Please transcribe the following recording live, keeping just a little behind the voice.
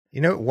You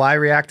know why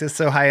React is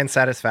so high in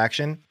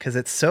satisfaction? Because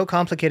it's so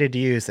complicated to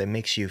use that it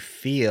makes you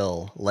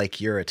feel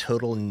like you're a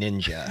total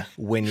ninja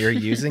when you're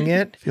using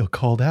it. Feel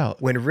called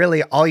out. When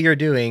really all you're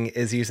doing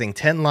is using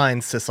 10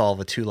 lines to solve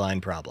a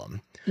 2-line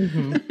problem.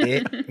 Mm-hmm.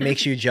 It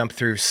makes you jump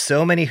through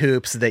so many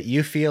hoops that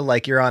you feel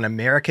like you're on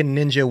American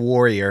Ninja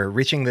Warrior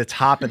reaching the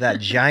top of that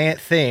giant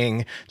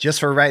thing just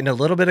for writing a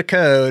little bit of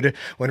code,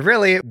 when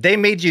really they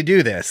made you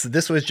do this.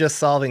 This was just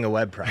solving a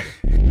web problem.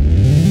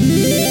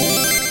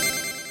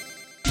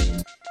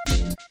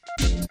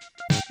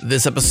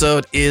 This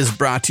episode is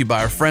brought to you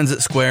by our friends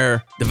at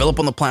Square. Develop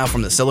on the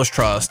platform that sellers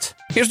trust.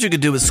 Here's what you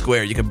could do with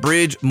Square. You could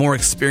bridge more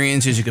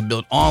experiences. You could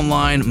build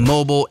online,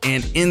 mobile,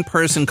 and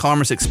in-person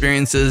commerce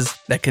experiences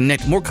that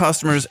connect more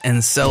customers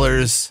and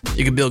sellers.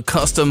 You can build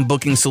custom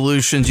booking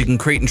solutions. You can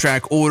create and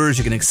track orders.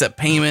 You can accept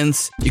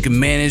payments. You can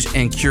manage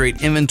and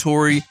curate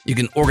inventory. You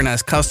can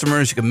organize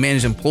customers. You can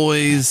manage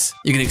employees.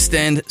 You can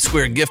extend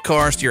Square gift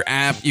cards to your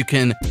app. You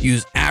can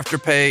use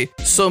Afterpay.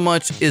 So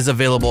much is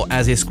available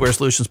as a Square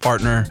Solutions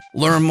partner.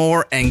 Learn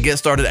more and get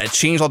started at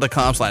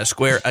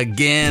changelog.com/square.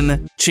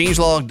 Again,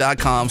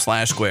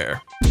 changelog.com/square.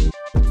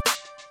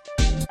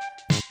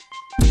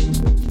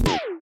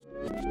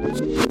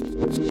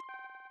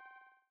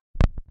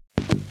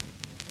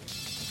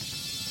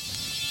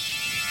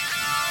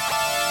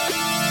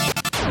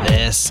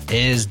 This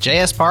is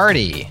JS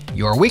Party,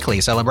 your weekly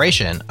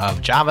celebration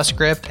of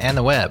JavaScript and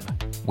the web.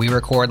 We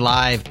record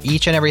live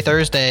each and every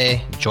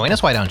Thursday. Join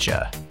us, why don't you?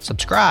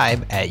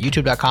 Subscribe at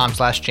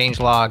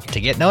youtube.com/changelog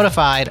to get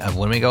notified of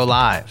when we go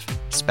live.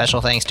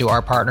 Special thanks to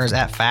our partners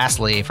at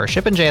Fastly for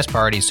shipping JS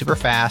Party super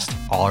fast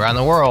all around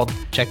the world.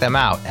 Check them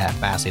out at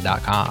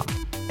fastly.com.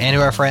 And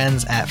to our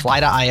friends at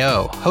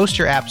Fly.io. Host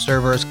your app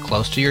servers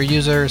close to your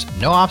users.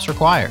 No ops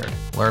required.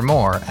 Learn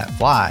more at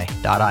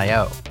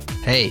fly.io.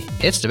 Hey,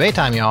 it's debate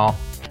time, y'all.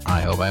 I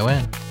hope I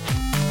win.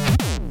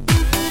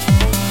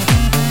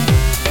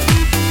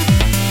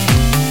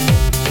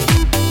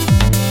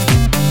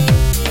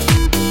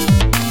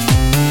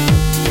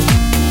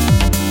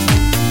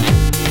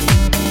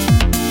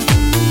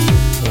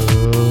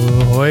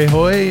 Hoy,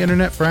 hoy,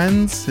 internet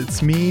friends.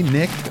 It's me,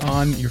 Nick,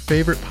 on your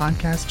favorite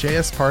podcast,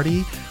 JS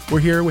Party. We're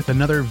here with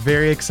another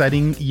very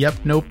exciting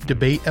Yep Nope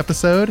debate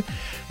episode.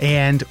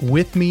 And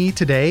with me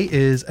today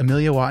is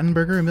Amelia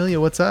Wattenberger.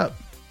 Amelia, what's up?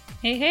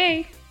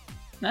 Hey.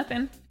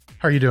 Nothing.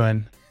 How are you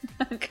doing?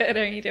 I'm good.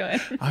 How are you doing?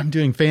 I'm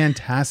doing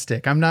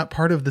fantastic. I'm not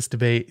part of this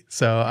debate,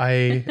 so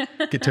I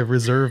get to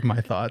reserve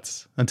my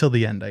thoughts until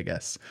the end, I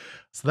guess.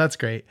 So that's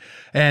great.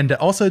 And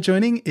also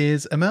joining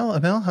is Amel.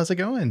 Amel, how's it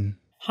going?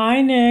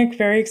 Hi, Nick.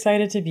 Very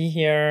excited to be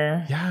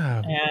here.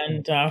 Yeah.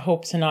 And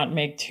hope to not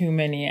make too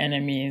many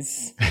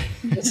enemies.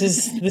 This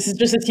is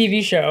just a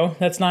TV show.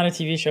 That's not a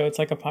TV show. It's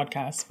like a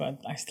podcast,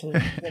 but I still,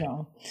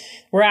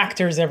 we're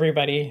actors,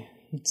 everybody.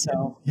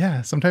 So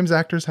yeah, sometimes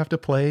actors have to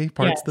play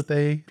parts that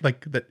they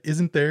like that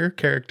isn't their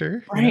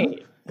character.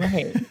 Right.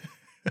 Right.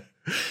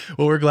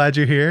 Well, we're glad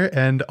you're here.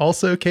 And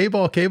also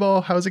K-Ball.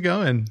 K-Ball, how's it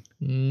going?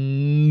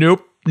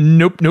 Nope.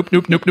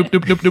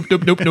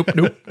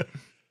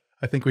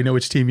 I think we know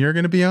which team you're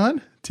going to be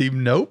on.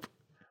 Team Nope.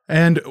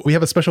 And we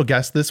have a special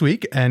guest this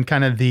week and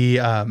kind of the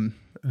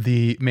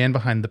man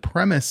behind the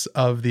premise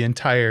of the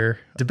entire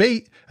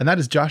debate. And that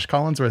is Josh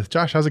Collinsworth.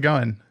 Josh, how's it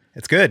going?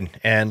 It's good.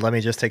 And let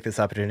me just take this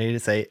opportunity to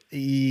say,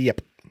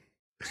 yep.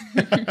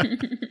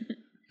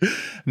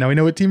 Now we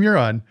know what team you're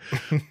on.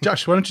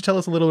 Josh, why don't you tell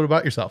us a little bit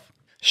about yourself?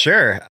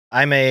 Sure.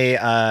 I'm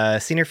a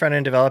senior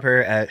front-end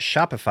developer at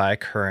Shopify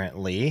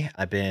currently.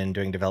 I've been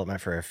doing development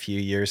for a few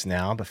years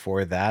now.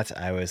 Before that,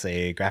 I was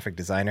a graphic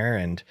designer,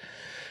 and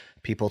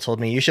people told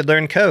me you should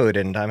learn code,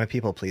 and I'm a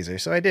people pleaser,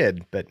 so I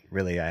did. But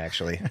really, I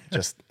actually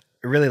just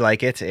really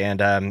like it. And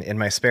in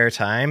my spare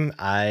time,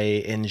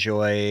 I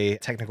enjoy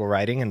technical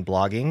writing and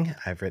blogging.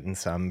 I've written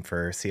some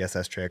for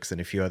CSS Tricks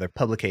and a few other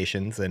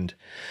publications. And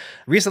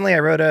recently I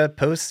wrote a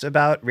post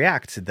about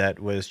React that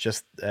was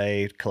just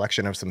a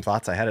collection of some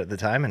thoughts I had at the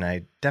time. And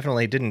I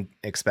definitely didn't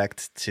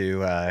expect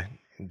to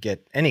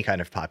get any kind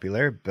of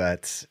popular,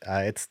 but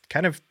it's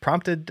kind of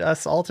prompted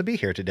us all to be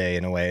here today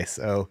in a way.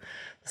 So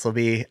this will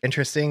be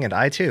interesting. And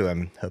I too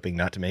am hoping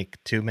not to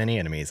make too many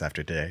enemies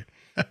after today.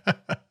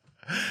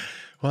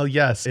 Well,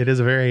 yes, it is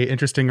a very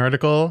interesting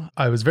article.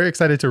 I was very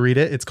excited to read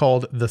it. It's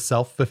called The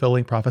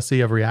Self-Fulfilling Prophecy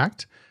of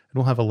React. And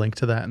we'll have a link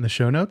to that in the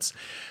show notes.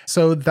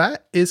 So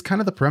that is kind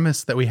of the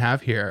premise that we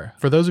have here.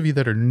 For those of you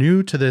that are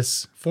new to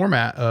this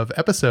format of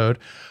episode,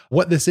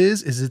 what this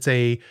is it's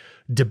a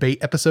debate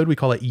episode. We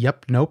call it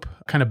Yep Nope,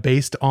 kind of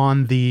based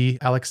on the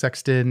Alex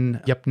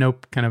Sexton Yep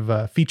Nope kind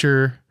of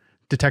feature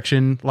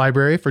detection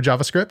library for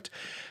JavaScript.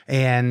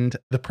 And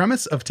the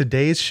premise of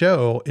today's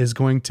show is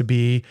going to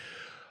be,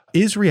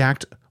 is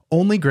React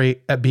only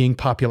great at being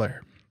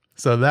popular?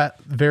 So that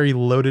very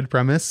loaded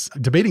premise,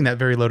 debating that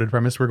very loaded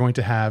premise, we're going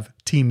to have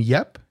Team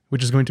Yep,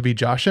 which is going to be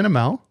Josh and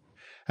Amel.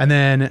 And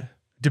then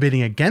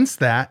debating against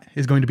that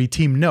is going to be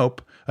Team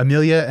Nope,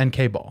 Amelia and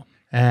K-Ball.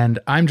 And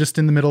I'm just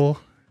in the middle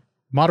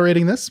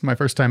moderating this, my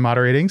first time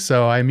moderating,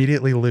 so I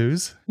immediately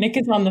lose. Nick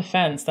is on the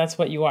fence. That's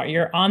what you are.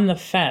 You're on the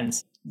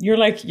fence. You're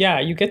like, yeah,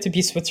 you get to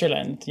be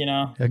Switzerland, you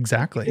know? You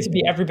Exactly. get to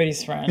be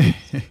everybody's friend.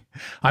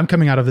 I'm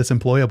coming out of this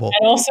employable.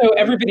 And also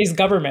everybody's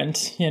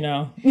government, you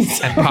know?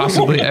 And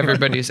possibly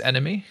everybody's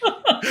enemy.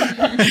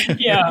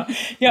 Yeah.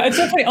 Yeah, it's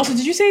so funny. Also,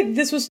 did you say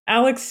this was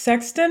Alex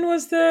Sexton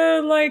was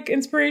the like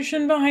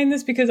inspiration behind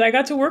this? Because I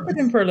got to work with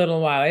him for a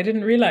little while. I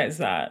didn't realize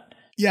that.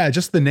 Yeah,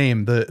 just the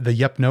name, the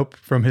Yep Nope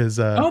from his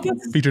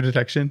feature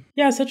detection.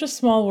 Yeah, such a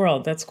small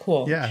world. That's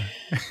cool. Yeah.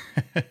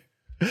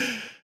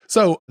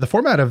 So the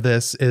format of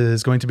this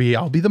is going to be,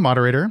 I'll be the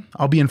moderator.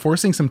 I'll be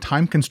enforcing some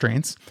time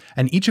constraints,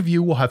 and each of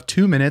you will have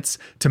 2 minutes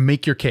to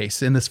make your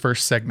case in this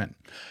first segment.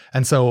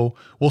 And so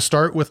we'll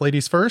start with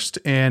ladies first,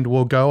 and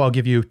I'll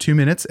give you 2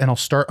 minutes, and I'll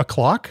start a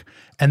clock.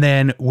 And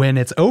then when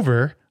it's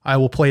over, I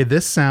will play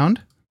this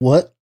sound.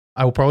 What?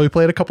 I will probably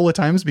play it a couple of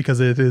times because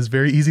it is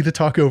very easy to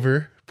talk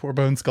over Poor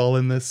Bone Skull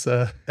in this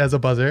as a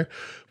buzzer.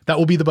 That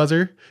will be the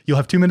buzzer. You'll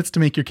have 2 minutes to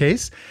make your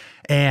case.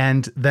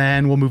 And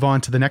then we'll move on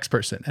to the next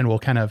person, and we'll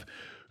kind of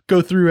go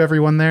through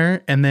everyone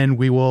there, and then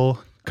we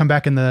will come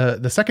back in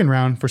the second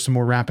round for some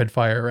more rapid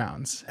fire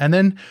rounds. And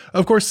then,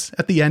 of course,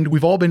 at the end,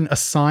 we've all been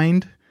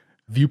assigned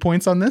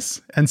viewpoints on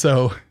this, and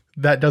so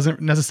that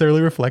doesn't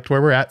necessarily reflect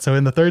where we're at. So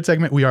in the third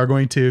segment, we are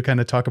going to kind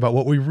of talk about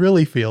what we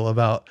really feel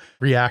about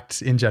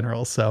React in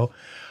general. So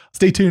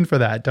stay tuned for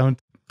that. Don't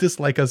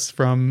dislike us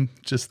from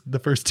just the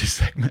first 2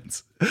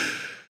 segments.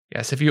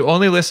 Yes, if you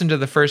only listen to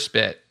the first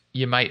bit,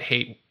 you might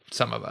hate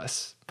some of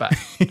us. But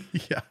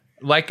Yeah.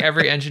 like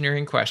every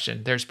engineering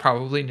question, there's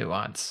probably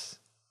nuance.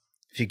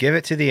 If you give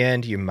it to the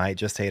end, you might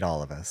just hate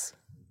all of us.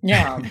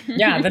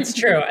 Yeah, that's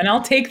true. And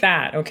I'll take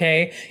that,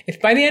 okay?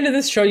 If by the end of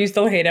this show you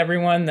still hate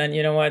everyone, then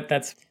you know what?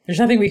 There's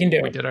nothing we can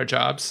do. We did our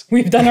jobs.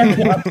 We've done our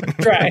job.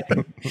 Right.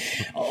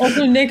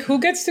 Also, Nick, who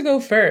gets to go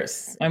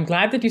first? I'm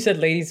glad that you said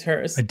ladies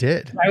first. I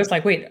did. I was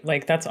like, wait,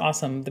 like that's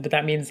awesome. But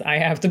that means I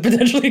have to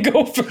potentially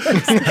go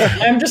first.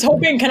 I'm just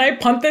hoping, can I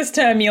punt this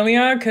to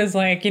Amelia? Because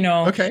like,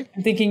 Okay.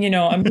 I'm thinking,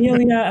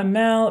 Amelia,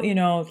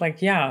 Amel,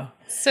 like, yeah.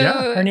 So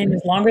Yeah. Her name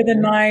is longer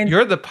than mine.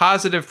 You're the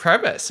positive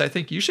premise. I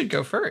think you should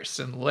go first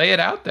and lay it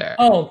out there.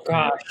 Oh,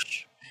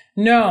 gosh.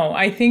 No,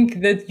 I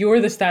think that you're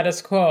the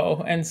status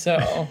quo. And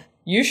so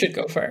you should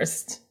go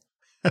first.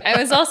 I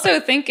was also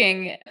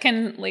thinking,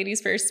 can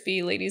ladies first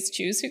be ladies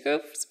choose who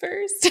goes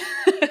first?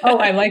 Oh,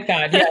 I like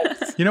that.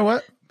 Yes. You know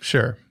what?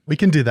 Sure. We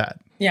can do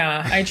that.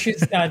 Yeah, I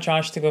choose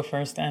Josh to go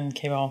first and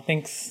K-Ball.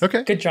 Thanks.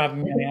 Okay. Good job,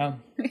 Amelia.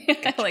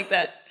 I like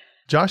that.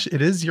 Josh,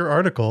 it is your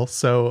article.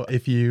 So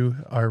if you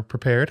are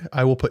prepared,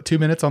 I will put 2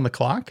 minutes on the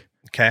clock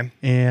Okay.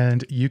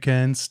 and you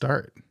can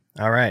start.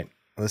 All right.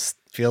 This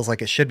feels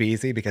like it should be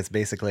easy because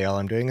basically all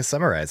I'm doing is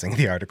summarizing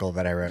the article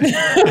that I wrote.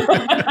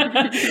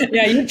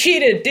 Yeah, you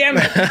cheated. Damn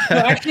it. No,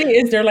 actually,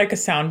 is there like a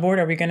soundboard?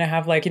 Are we going to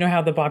have like,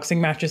 how the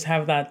boxing matches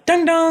have that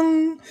dung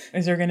dung?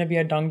 Is there going to be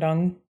a dung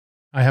dung?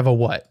 I have a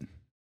what?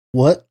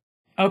 What?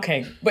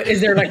 Okay. But is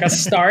there like a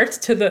start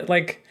to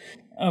the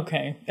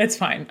okay, it's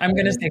fine. I'm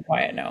going to stay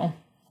quiet now.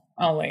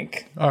 All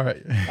right.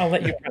 I'll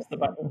let you press the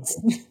buttons.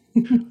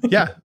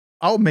 Yeah.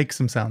 I'll make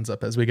some sounds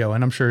up as we go,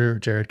 and I'm sure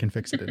Jared can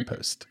fix it in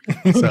post.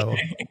 So,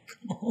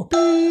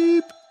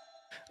 beep.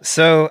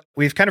 So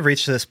we've kind of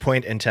reached this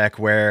point in tech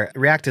where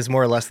React is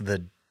more or less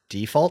the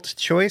default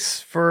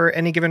choice for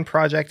any given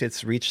project.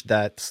 It's reached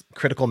that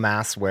critical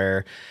mass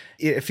where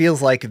it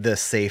feels like the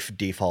safe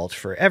default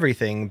for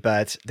everything,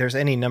 but there's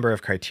any number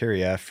of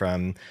criteria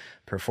from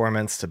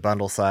performance to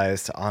bundle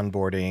size to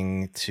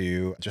onboarding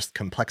to just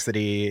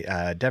complexity,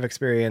 dev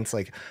experience.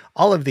 Like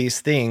all of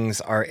these things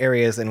are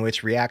areas in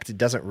which React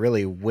doesn't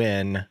really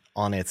win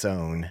on its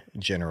own,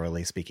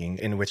 generally speaking,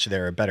 in which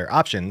there are better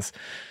options.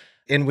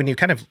 And when you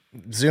kind of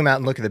zoom out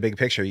and look at the big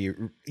picture,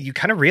 you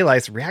kind of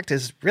realize React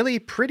is really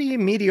pretty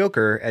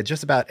mediocre at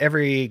just about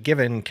every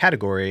given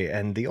category.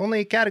 And the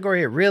only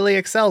category it really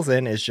excels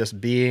in is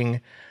just being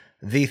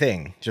the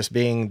thing, just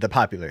being the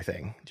popular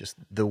thing, just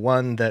the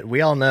one that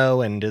we all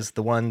know and is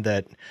the one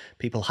that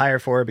people hire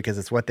for because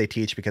it's what they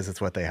teach, because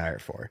it's what they hire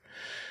for.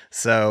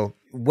 So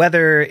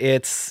whether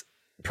it's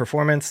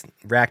performance,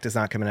 React is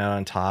not coming out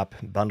on top.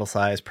 Bundle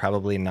size,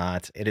 probably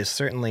not. It is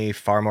certainly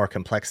far more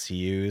complex to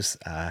use,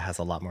 has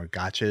a lot more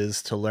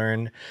gotchas to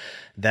learn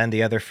than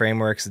the other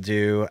frameworks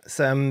do.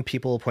 Some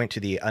people point to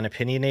the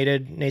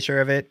unopinionated nature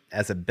of it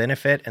as a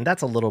benefit, and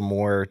that's a little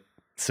more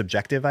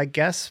subjective, I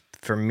guess.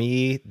 For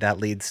me, that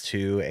leads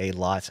to a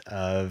lot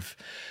of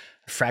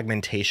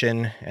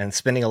fragmentation and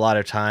spending a lot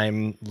of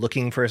time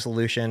looking for a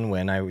solution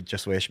when I would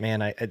just wish,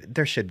 man,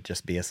 there should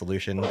just be a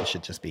solution. It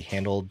should just be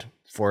handled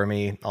for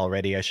me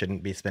already. I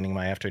shouldn't be spending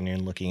my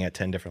afternoon looking at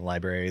 10 different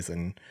libraries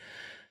and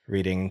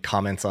reading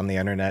comments on the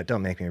internet.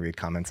 Don't make me read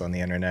comments on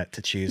the internet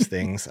to choose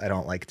things. I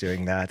don't like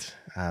doing that.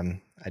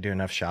 I do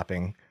enough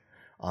shopping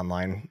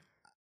online.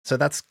 So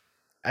that's,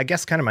 I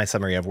guess, kind of my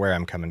summary of where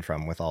I'm coming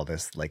from with all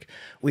this. Like,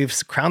 we've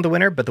crowned the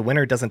winner, but the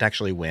winner doesn't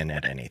actually win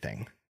at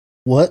anything.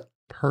 What?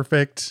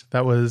 Perfect.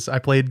 I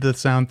played the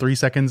sound 3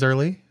 seconds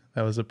early.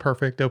 That was a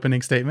perfect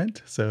opening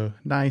statement. So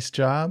nice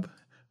job.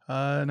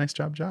 Nice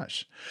job,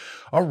 Josh.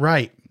 All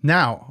right.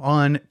 Now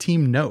on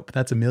Team Nope,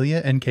 that's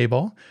Amelia and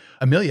K-Ball.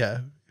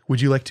 Amelia,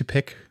 would you like to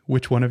pick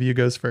Which one of you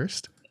goes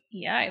first?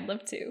 Yeah, I'd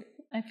love to.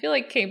 I feel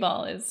like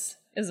K-Ball is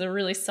a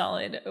really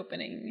solid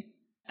opening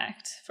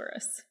act for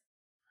us.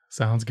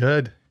 Sounds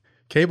good.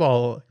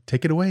 K-Ball,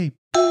 take it away.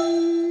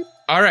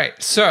 All right,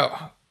 so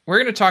we're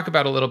going to talk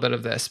about a little bit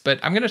of this, but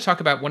I'm going to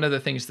talk about one of the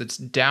things that's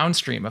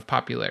downstream of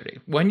popularity.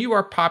 When you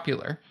are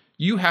popular,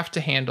 you have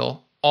to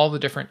handle all the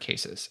different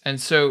cases.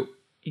 And so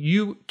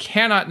you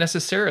cannot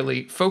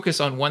necessarily focus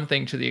on one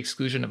thing to the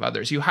exclusion of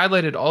others. You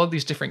highlighted all of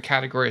these different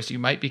categories you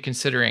might be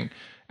considering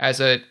as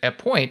a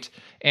point.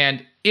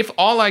 And if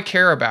all I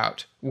care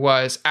about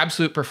was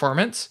absolute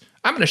performance,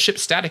 I'm going to ship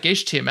static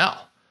HTML.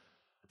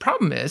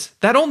 Problem is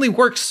that only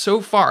works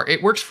so far.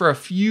 It works for a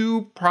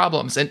few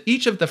problems, and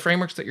each of the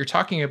frameworks that you're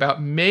talking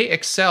about may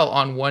excel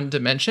on one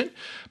dimension,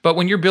 but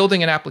when you're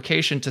building an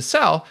application to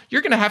sell,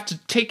 you're going to have to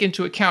take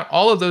into account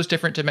all of those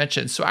different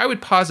dimensions. So I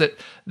would posit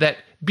that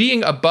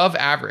being above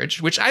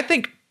average, which I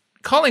think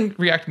calling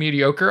React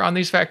mediocre on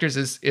these factors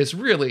is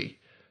really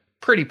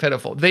pretty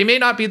pitiful. They may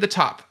not be the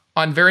top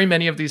on very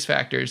many of these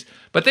factors,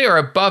 but they are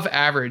above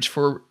average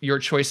for your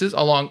choices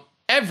along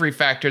every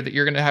factor that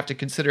you're going to have to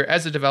consider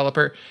as a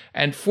developer.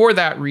 And for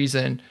that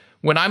reason,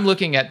 when I'm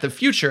looking at the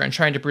future and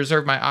trying to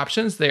preserve my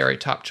options, they are a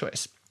top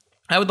choice.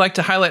 I would like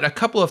to highlight a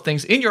couple of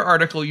things. In your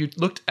article, you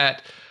looked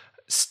at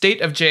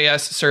State of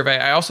JS survey.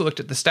 I also looked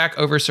at the Stack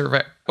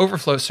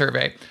Overflow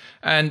survey.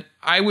 And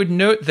I would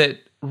note that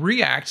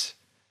React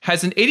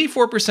has an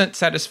 84%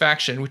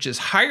 satisfaction, which is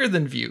higher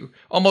than Vue,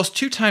 almost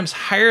 2 times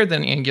higher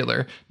than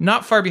Angular,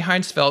 not far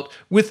behind Svelte,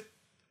 with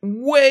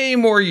way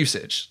more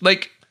usage.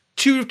 Like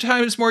 2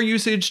 times more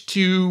usage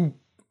to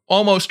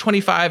almost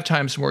 25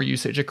 times more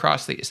usage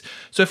across these.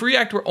 So if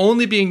React were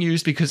only being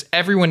used because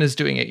everyone is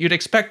doing it, you'd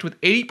expect with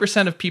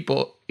 80% of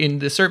people in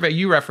the survey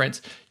you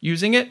reference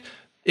using it,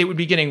 it would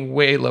be getting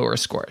way lower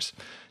scores.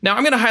 Now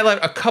I'm going to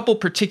highlight a couple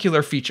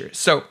particular features.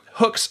 So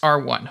hooks are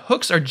one.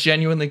 Hooks are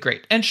genuinely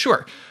great. And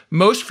sure,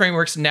 most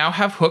frameworks now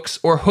have hooks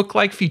or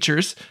hook-like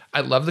features.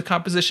 I love the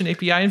composition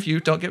API in Vue,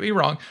 don't get me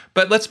wrong.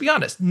 But let's be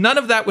honest, none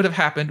of that would have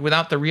happened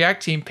without the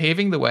React team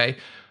paving the way.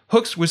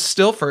 Hooks was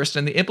still first,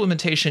 and the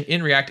implementation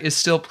in React is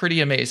still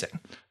pretty amazing.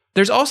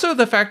 There's also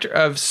the factor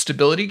of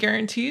stability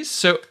guarantees.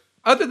 So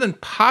other than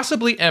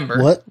possibly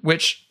Ember,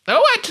 which,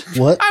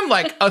 what? I'm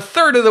like a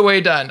third of the way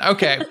done.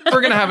 Okay,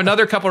 we're going to have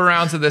another couple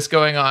rounds of this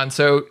going on.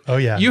 So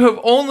you have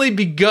only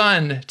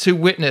begun to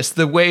witness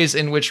the ways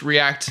in which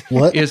React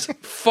is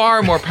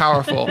far more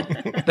powerful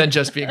than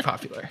just being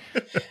popular.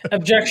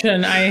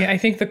 Objection. I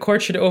think the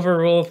court should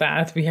overrule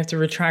that. We have to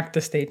retract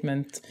the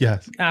statement.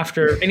 Yes.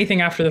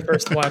 Anything after the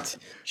first what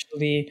should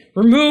be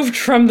removed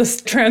from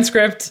the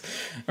transcript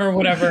or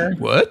whatever.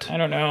 What? I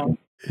don't know.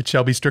 It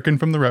shall be stricken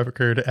from the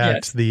record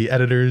at the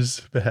editor's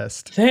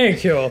behest.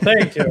 Thank you. No,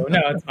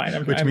 it's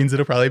fine. Which means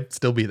it'll probably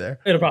still be there.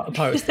 It'll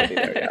probably still be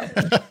there,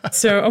 yeah.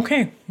 So,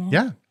 okay.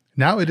 Yeah.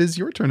 Now it is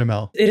your turn,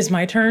 Amel. It is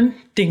my turn.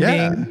 Ding,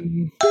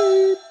 ding.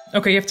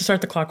 Okay, you have to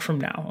start the clock from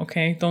now,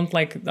 okay? Don't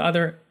like the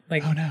other,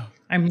 like... Oh, no.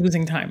 I'm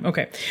losing time.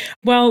 Okay.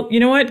 Well, you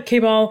know what,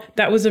 K-Ball?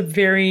 That was a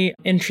very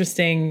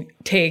interesting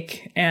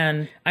take.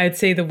 And I'd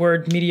say the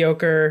word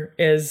mediocre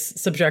is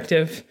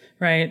subjective,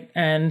 right?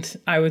 And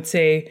I would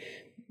say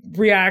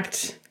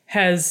React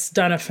has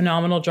done a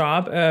phenomenal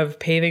job of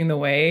paving the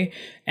way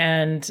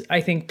and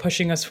I think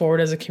pushing us forward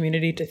as a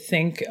community to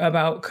think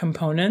about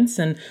components.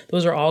 And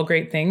those are all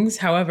great things.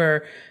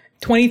 However,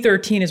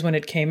 2013 is when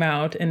it came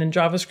out. And in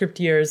JavaScript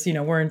years,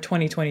 we're in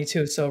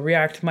 2022. So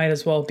React might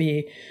as well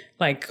be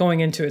like going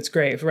into its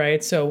grave,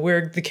 right? So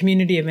we're the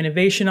community of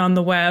innovation on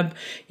the web.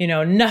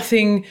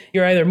 Nothing,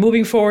 you're either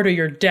moving forward or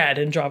you're dead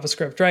in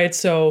JavaScript, right?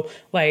 So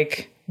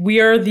like, we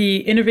are the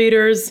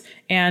innovators,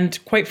 and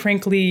quite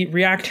frankly,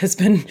 React has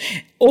been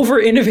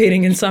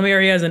over-innovating in some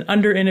areas and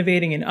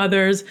under-innovating in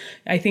others.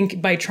 I think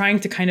by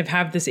trying to kind of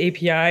have this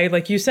API,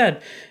 like you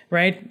said,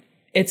 right?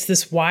 It's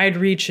this wide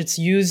reach, it's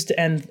used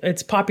and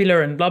it's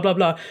popular and blah, blah,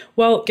 blah.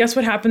 Well, guess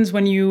what happens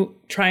when you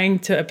trying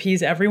to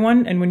appease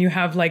everyone and when you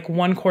have like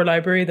one core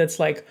library that's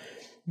like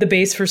the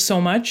base for so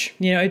much?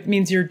 It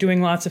means you're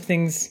doing lots of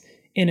things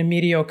in a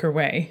mediocre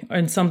way,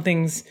 and some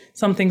things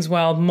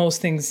well, most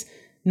things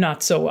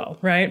not so well,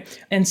 right?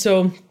 And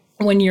so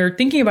when you're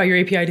thinking about your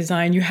API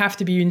design, you have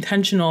to be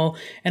intentional.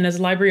 And as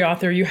a library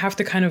author, you have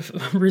to kind of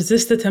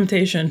resist the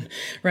temptation,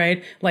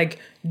 right? Like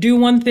do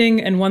one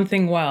thing and one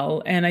thing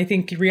well. And I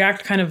think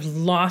React kind of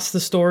lost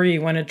the story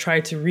when it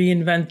tried to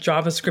reinvent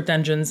JavaScript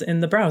engines in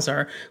the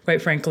browser,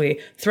 quite frankly.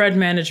 Thread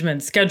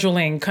management,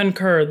 scheduling,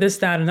 Concur, this,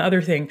 that, and the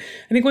other thing.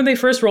 I think when they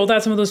first rolled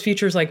out some of those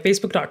features, like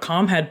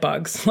Facebook.com had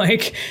bugs.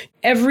 Like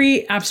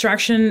every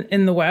abstraction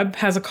in the web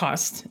has a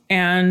cost.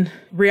 And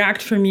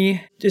React for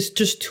me is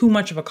just too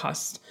much of a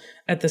cost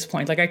at this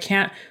point. Like I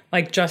can't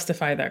like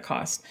justify that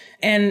cost.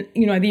 And,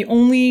 the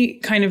only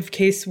kind of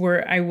case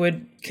where I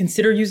would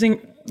consider using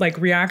like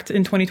React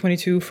in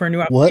 2022 for a new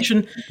application.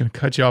 I'm going to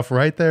cut you off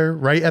right there,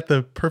 right at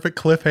the perfect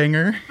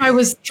cliffhanger. I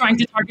was trying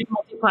to target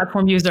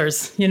multi-platform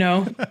users,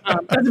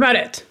 that's about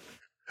it.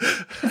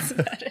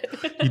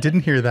 You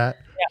didn't hear that.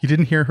 Yeah. You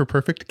didn't hear her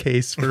perfect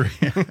case for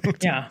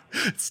React. Yeah.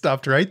 It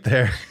stopped right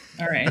there.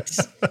 All right.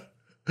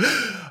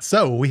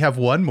 So we have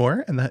one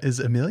more, and that is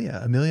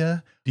Amelia.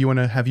 Amelia, do you want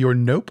to have your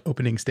nope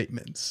opening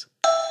statements?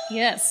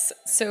 Yes.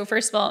 So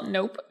first of all,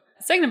 nope.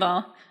 Second of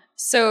all,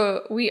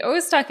 so we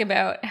always talk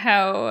about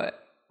how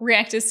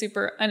React is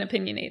super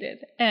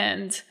unopinionated.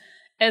 And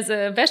as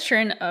a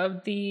veteran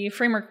of the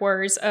framework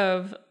wars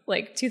of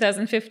like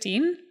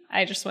 2015,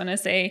 I just want to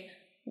say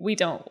we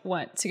don't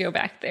want to go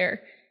back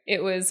there.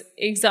 It was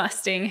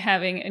exhausting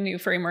having a new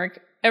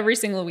framework every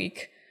single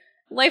week.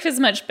 Life is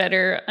much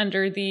better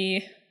under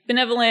the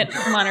benevolent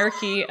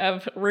monarchy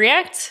of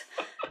React.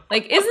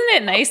 Like, isn't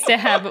it nice to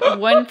have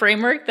one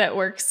framework that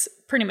works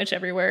pretty much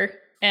everywhere?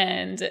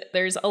 And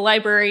there's a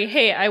library.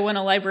 Hey, I want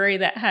a library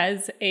that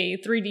has a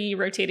 3D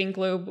rotating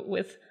globe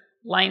with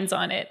lines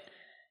on it.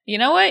 You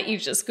know what? You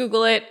just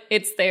Google it.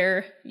 It's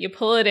there. You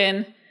pull it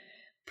in.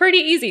 Pretty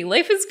easy.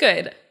 Life is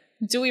good.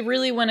 Do we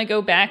really want to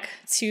go back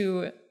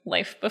to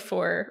life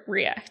before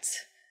React?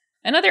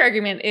 Another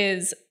argument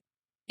is,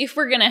 if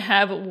we're going to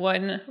have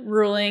one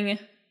ruling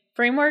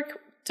framework,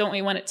 don't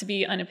we want it to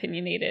be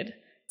unopinionated?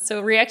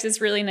 So React is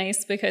really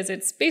nice because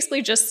it's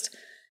basically just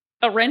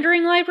a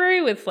rendering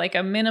library with like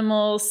a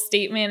minimal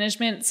state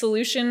management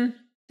solution.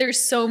 There's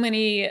so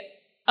many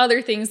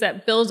other things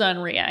that build on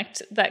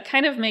React that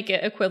kind of make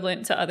it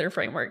equivalent to other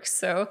frameworks.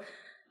 So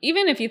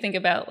even if you think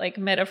about like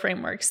meta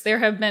frameworks, there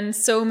have been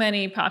so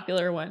many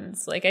popular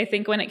ones. Like I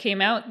think when it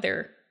came out,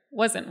 there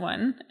wasn't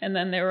one. And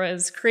then there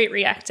was Create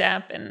React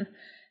App and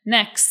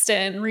Next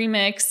and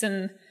Remix.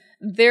 And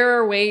there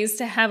are ways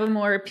to have a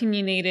more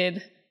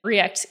opinionated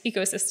React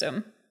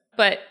ecosystem,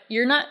 but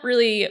you're not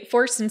really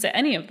forced into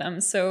any of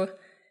them. So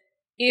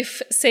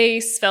if, say,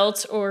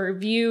 Svelte or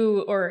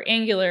Vue or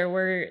Angular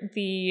were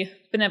the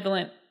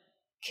benevolent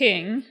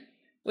king,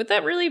 would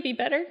that really be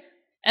better?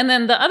 And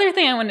then the other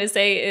thing I wanted to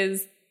say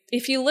is,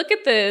 if you look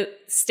at the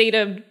state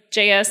of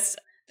JS,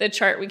 the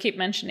chart we keep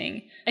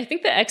mentioning, I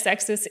think the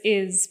x-axis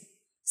is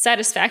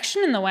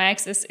satisfaction and the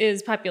y-axis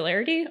is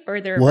popularity,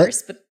 or the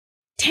reverse. But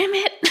damn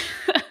it.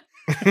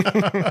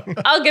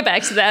 I'll get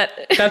back to that.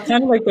 That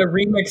sounded like the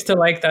remix to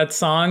like that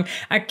song.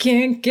 I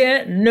can't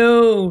get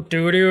no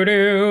do do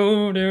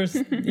do.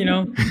 You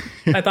know,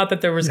 I thought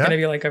that there was going to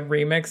be like a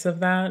remix of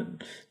that,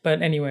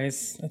 but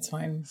anyways, that's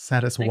fine.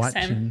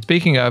 Satisfaction.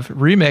 Speaking of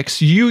remix,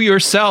 you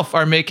yourself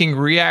are making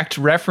React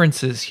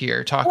references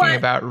here, talking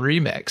about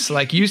remix.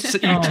 Like you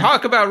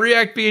talk about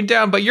React being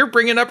down, but you're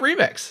bringing up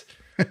remix.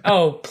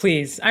 Oh,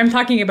 please! I'm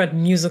talking about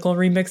musical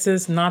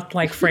remixes, not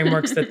like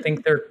frameworks that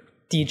think they're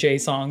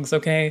DJ songs,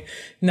 okay?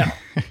 No.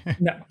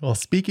 Well,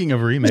 speaking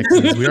of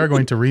remixes, we are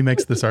going to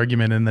remix this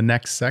argument in the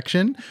next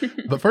section.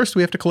 But first,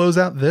 we have to close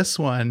out this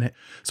one.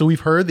 So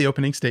we've heard the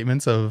opening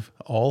statements of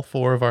all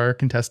four of our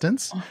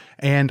contestants.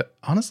 And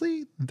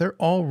honestly, they're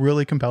all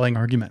really compelling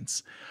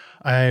arguments.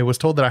 I was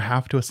told that I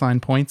have to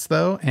assign points,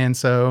 though. And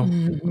so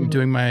I'm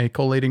doing my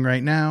collating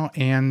right now.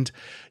 And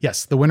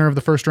yes, the winner of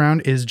the first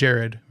round is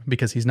Jared,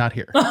 because he's not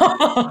here.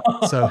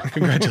 So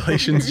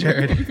congratulations,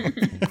 Jared.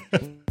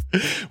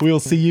 We will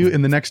see you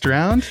in the next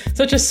round.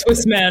 Such a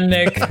Swiss man,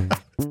 Nick.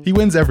 He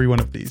wins every one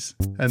of these.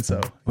 And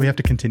so we have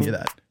to continue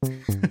that.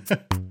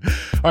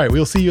 All right,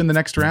 we'll see you in the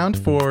next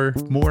round for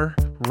more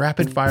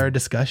rapid fire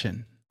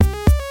discussion.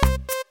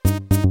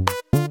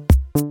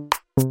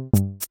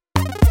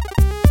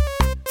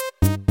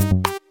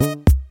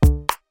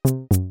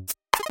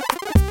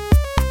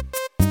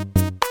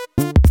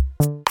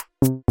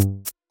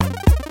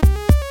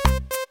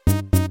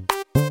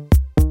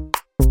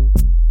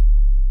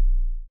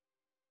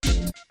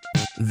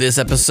 This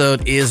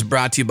episode is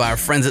brought to you by our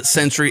friends at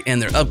Sentry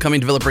and their upcoming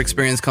developer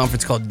experience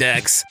conference called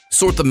DEX,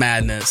 Sort the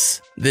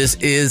Madness. This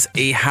is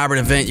a hybrid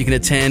event you can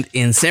attend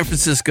in San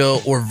Francisco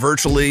or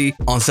virtually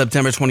on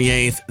September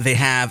 28th. They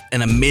have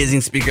an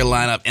amazing speaker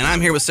lineup, and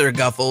I'm here with Sarah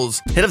Guffels,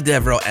 head of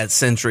DevRel at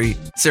Sentry.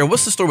 Sarah,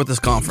 what's the story with this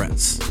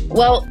conference?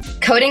 Well,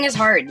 coding is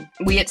hard.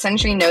 We at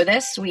Sentry know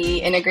this. We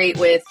integrate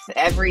with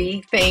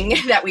everything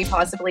that we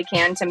possibly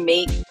can to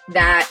make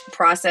that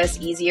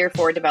process easier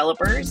for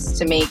developers,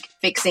 to make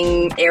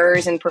fixing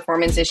errors and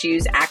performance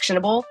issues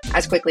actionable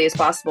as quickly as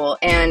possible.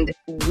 And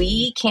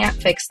we can't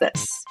fix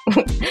this.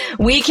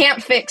 We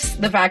can't fix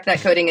the fact that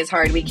coding is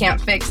hard. We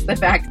can't fix the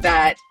fact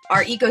that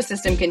our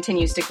ecosystem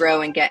continues to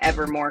grow and get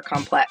ever more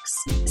complex.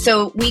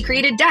 So we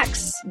created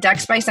DEX.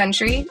 DEX by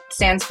Sentry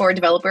stands for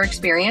Developer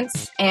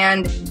Experience.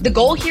 And the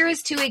goal here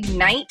is to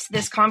ignite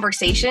this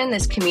conversation,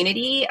 this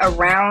community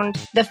around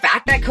the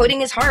fact that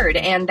coding is hard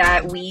and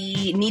that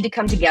we need to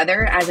come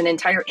together as an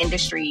entire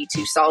industry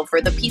to solve for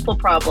the people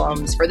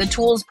problems, for the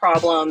tools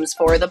problems,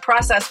 for the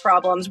process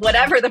problems,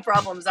 whatever the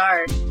problems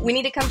are. We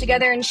need to come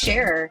together and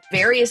share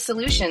various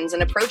solutions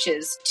and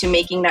approaches to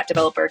making that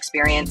developer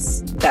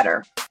experience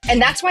better.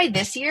 And that's why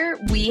this year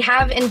we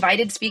have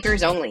invited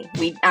speakers only.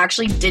 We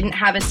actually didn't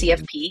have a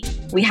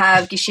CFP. We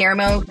have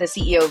Guillermo, the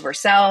CEO of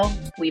Vercel.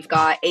 We've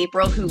got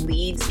April, who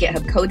leads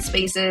GitHub Code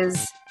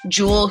Spaces.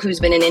 Jewel, who's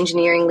been an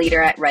engineering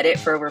leader at Reddit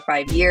for over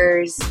 5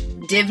 years.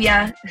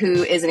 Divya,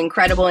 who is an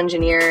incredible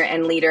engineer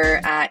and leader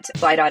at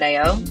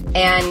Fly.io,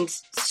 and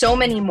so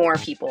many more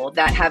people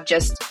that have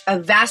just a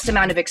vast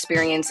amount of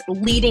experience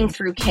leading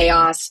through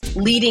chaos,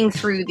 leading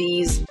through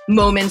these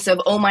moments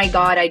of, oh my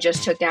God, I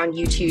just took down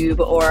YouTube,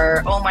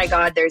 or oh my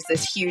God, there's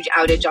this huge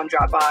outage on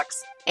Dropbox.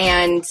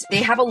 And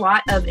they have a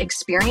lot of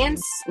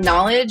experience,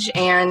 knowledge,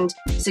 and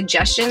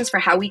suggestions for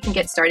how we can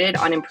get started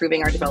on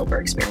improving our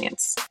developer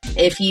experience.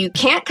 If you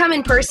can't come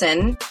in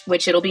person,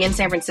 which it'll be in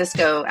San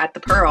Francisco at the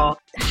Pearl,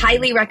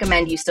 highly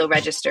recommend you still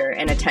register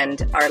and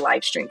attend our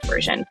live stream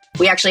version.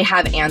 We actually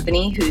have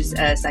Anthony, who's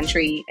a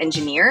Sentry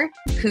engineer,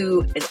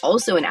 who is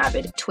also an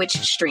avid Twitch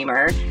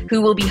streamer, who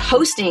will be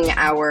hosting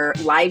our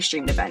live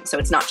streamed event. So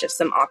it's not just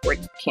some awkward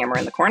camera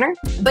in the corner.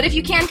 But if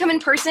you can come in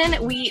person,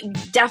 we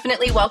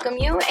definitely welcome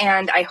you,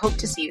 and I hope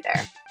to see you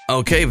there.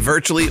 Okay,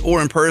 virtually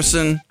or in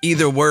person,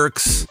 either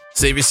works.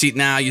 Save your seat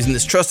now using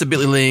this trusted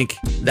Bitly link.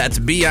 That's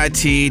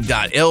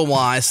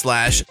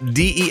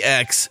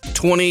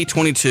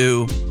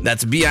bit.ly/DEX2022.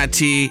 That's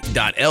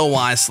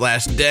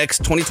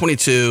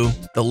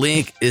bit.ly/DEX2022. The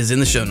link is in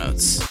the show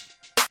notes.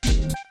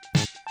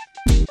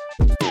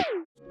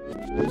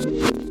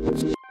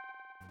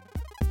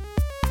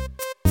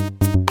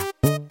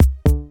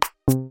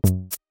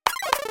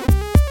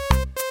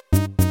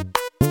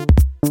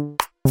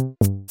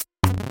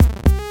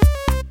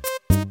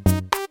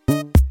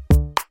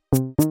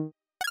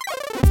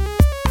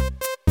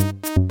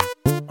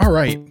 All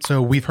right,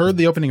 so we've heard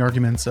the opening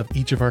arguments of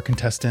each of our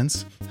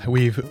contestants.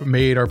 We've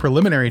made our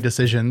preliminary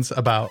decisions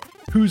about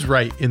who's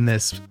right in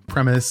this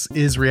premise.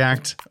 Is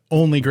React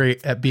only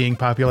great at being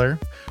popular?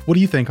 What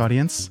do you think,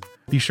 audience?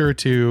 Be sure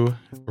to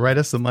write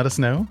us and let us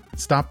know.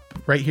 Stop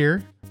right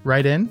here,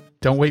 write in.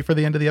 Don't wait for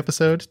the end of the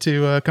episode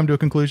to come to a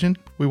conclusion.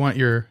 We want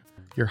your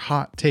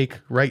hot take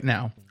right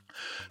now.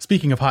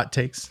 Speaking of hot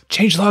takes,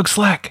 Changelog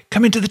Slack.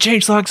 Come into the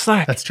Changelog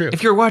Slack. That's true.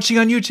 If you're watching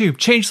on YouTube,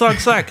 Changelog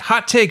Slack.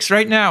 Hot takes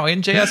right now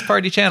in JS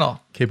Party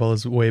channel. K-Ball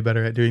is way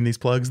better at doing these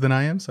plugs than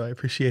I am, so I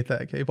appreciate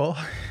that, K-Ball.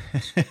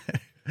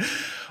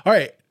 All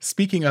right,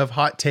 speaking of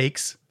hot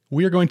takes,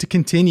 we are going to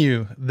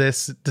continue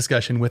this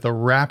discussion with a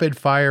rapid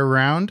fire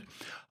round.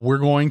 We're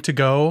going to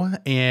go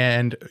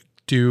and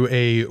do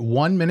a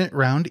 1-minute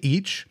round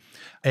each.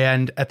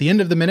 And at the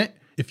end of the minute,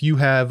 if you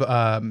have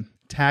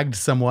tagged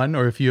someone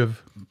or if you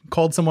have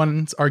called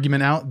someone's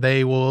argument out,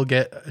 they will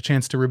get a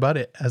chance to rebut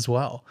it as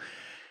well.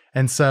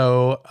 And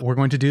so we're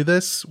going to do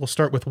this. We'll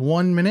start with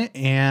 1 minute.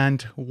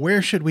 And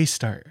where should we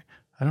start?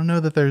 I don't know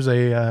that there's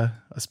a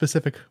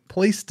specific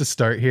place to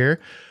start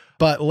here,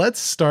 but let's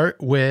start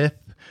with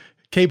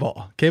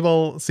K-Ball.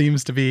 K-Ball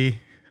seems to be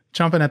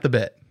chomping at the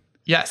bit.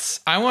 Yes,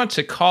 I want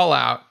to call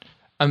out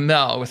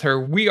Amel with her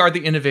 "We are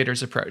the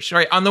innovators" approach. All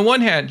right, on the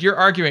one hand, you're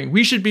arguing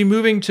we should be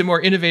moving to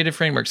more innovative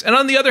frameworks. And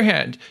on the other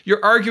hand,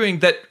 you're arguing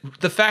that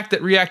the fact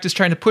that React is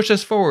trying to push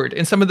us forward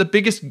in some of the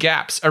biggest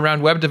gaps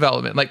around web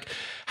development, like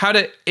how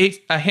to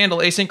handle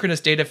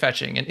asynchronous data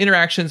fetching and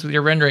interactions with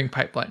your rendering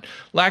pipeline,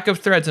 lack of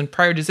threads and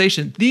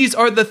prioritization. These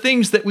are the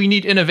things that we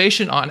need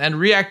innovation on, and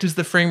React is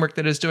the framework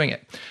that is doing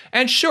it.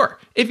 And sure,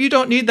 if you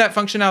don't need that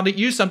functionality,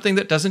 use something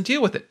that doesn't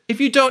deal with it. If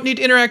you don't need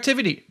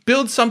interactivity,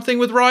 build something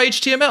with raw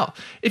HTML.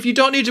 If you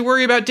don't need to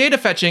worry about data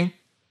fetching,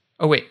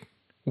 oh wait,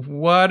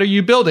 what are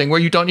you building where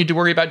you don't need to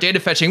worry about data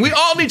fetching? We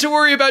all need to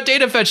worry about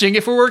data fetching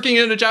if we're working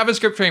in a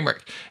JavaScript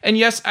framework. And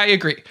yes, I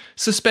agree.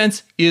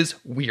 Suspense is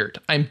weird.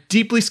 I'm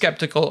deeply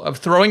skeptical of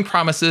throwing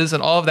promises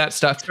and all of that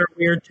stuff. They're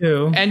weird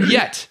too. And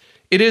yet,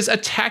 it is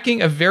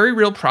attacking a very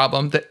real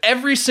problem that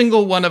every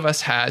single one of us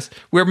has,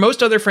 where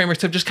most other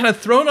frameworks have just kind of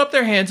thrown up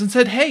their hands and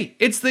said, hey,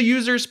 it's the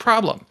user's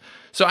problem.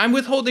 So I'm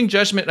withholding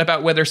judgment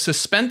about whether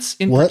suspense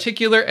in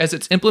particular, as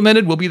it's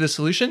implemented, will be the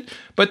solution.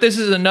 But this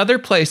is another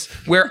place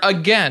where,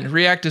 again,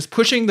 React is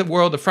pushing the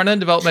world of front-end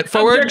development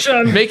forward,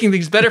 making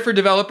things better for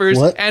developers,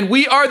 and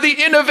we are the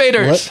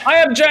innovators.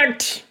 I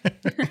object.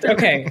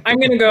 Okay, I'm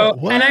going to go.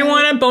 And I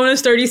want a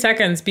bonus 30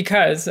 seconds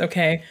because,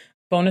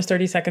 bonus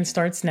 30 seconds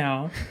starts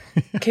now.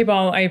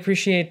 K-Ball, I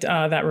appreciate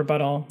that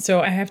rebuttal.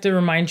 So I have to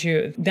remind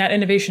you that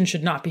innovation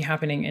should not be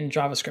happening in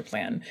JavaScript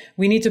land.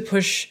 We need to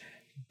push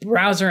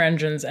browser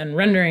engines and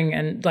rendering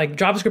and like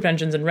JavaScript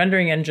engines and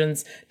rendering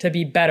engines to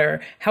be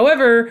better.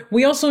 However,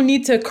 we also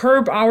need to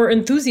curb our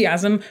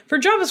enthusiasm for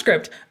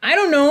JavaScript. I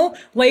don't know,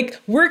 like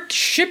we're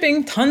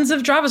shipping tons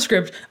of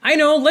JavaScript. I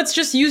know, let's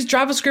just use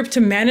JavaScript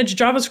to manage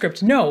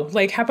JavaScript. No,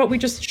 like how about we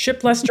just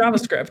ship less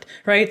JavaScript,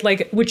 right?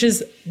 Like, which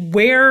is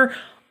where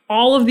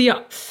all of the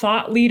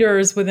thought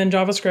leaders within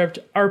JavaScript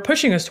are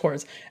pushing us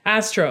towards.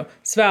 Astro,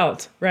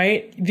 Svelte,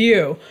 right?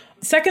 Vue.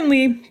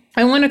 Secondly,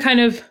 I want to kind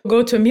of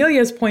go to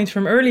Amelia's point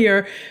from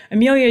earlier.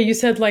 Amelia, you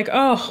said like,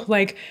 oh,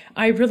 like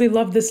I really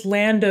love this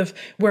land of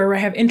where I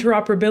have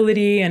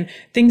interoperability and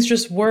things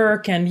just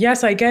work. And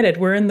yes, I get it.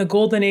 We're in the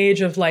golden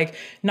age of like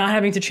not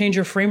having to change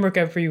your framework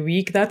every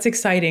week. That's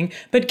exciting.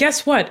 But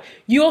guess what?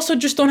 You also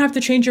just don't have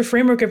to change your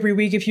framework every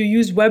week if you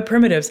use web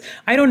primitives.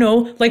 I don't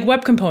know, like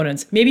web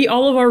components. Maybe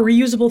all of our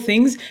reusable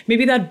things,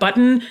 maybe that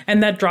button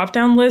and that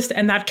drop-down list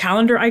and that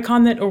calendar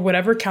icon that or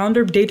whatever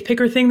calendar date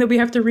picker thing that we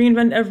have to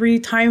reinvent every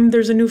time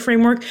there's a new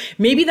framework,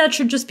 maybe that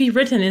should just be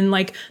written in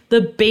like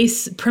the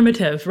base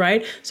primitive,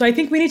 right? So I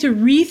think we need to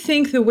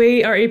rethink the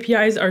way our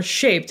APIs are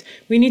shaped.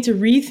 We need to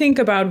rethink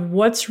about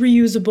what's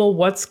reusable,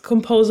 what's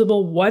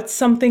composable, what's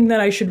something that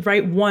I should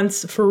write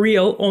once for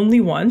real, only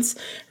once,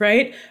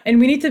 right? And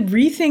we need to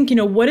rethink,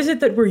 what is it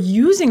that we're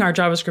using our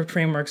JavaScript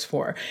frameworks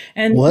for?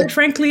 And quite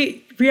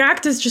frankly,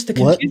 React is just a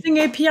confusing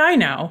API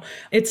now.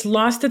 It's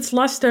lost its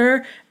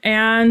luster.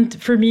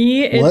 And for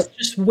me, it's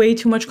just way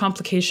too much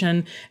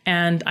complication.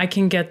 And I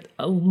can get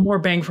more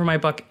bang for my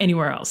buck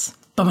anywhere else.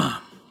 Bam.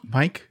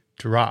 Mic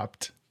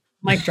dropped.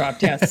 Mic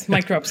dropped, yes.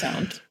 Mic drop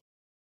sound.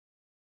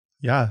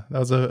 Yeah, that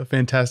was a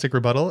fantastic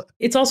rebuttal.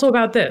 It's also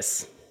about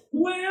this.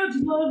 Web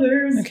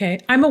lovers. Okay,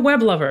 I'm a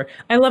web lover.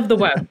 I love the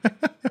web.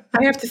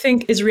 I have to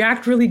think, is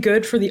React really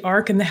good for the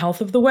arc and the health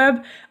of the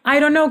web? I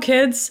don't know,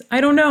 kids.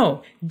 I don't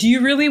know. Do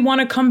you really want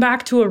to come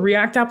back to a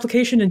React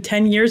application in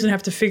 10 years and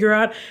have to figure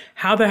out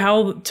how the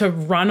hell to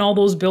run all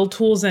those build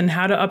tools and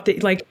how to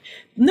update? Like,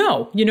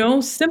 no,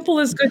 simple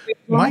is good.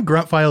 My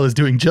grunt file is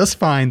doing just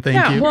fine,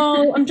 thank you. Yeah,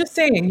 well, I'm just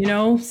saying,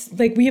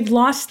 like we have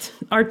lost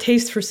our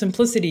taste for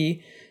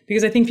simplicity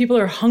because I think people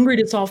are hungry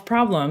to solve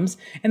problems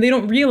and they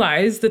don't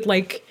realize that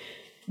like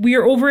we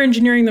are over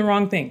engineering the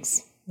wrong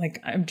things. Like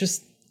I'm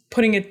just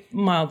putting it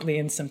mildly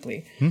and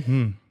simply.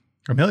 Mm-hmm.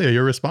 Amelia,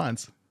 your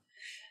response.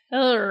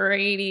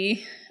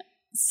 Alrighty.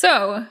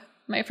 So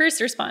my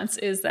first response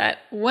is that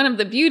one of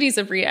the beauties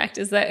of React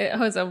is that it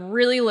has a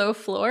really low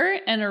floor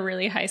and a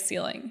really high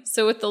ceiling.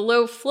 So with the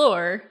low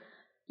floor,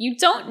 you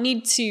don't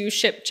need to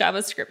ship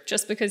JavaScript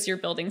just because you're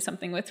building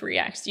something with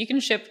React. You can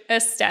ship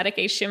a static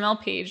HTML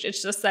page.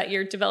 It's just that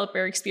your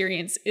developer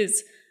experience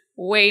is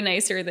way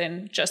nicer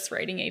than just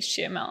writing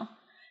HTML.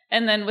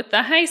 And then with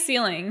the high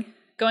ceiling,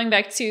 going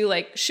back to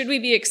like, should we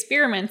be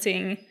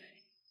experimenting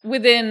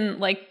within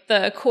like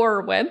the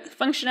core web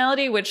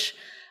functionality, which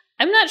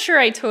I'm not sure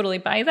I totally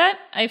buy that.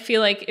 I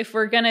feel like if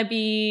we're going to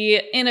be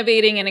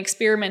innovating and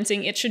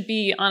experimenting, it should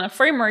be on a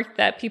framework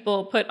that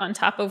people put on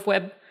top of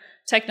web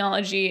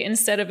technology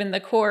instead of in the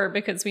core,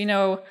 because we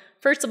know,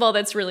 first of all,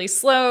 that's really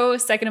slow.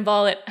 Second of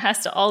all, it has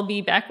to all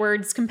be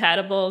backwards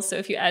compatible. So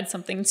if you add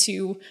something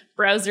to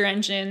browser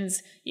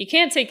engines, you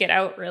can't take it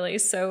out really.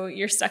 So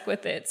you're stuck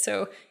with it.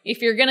 So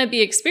if you're going to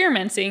be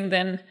experimenting,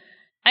 then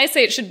I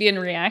say it should be in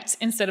React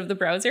instead of the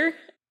browser.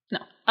 No,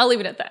 I'll leave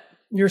it at that.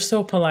 You're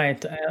so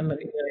polite.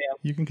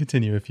 You can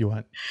continue if you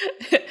want.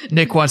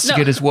 Nick wants to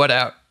get his what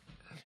out.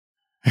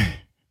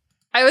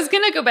 I was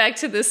going to go back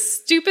to this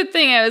stupid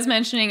thing I was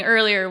mentioning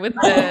earlier with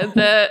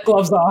the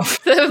gloves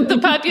off, the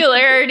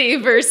popularity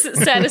versus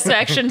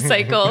satisfaction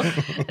cycle.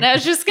 And I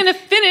was just going to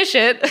finish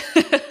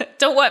it.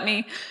 Don't want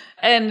me.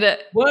 And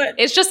what?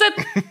 It's just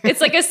that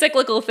it's like a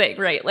cyclical thing,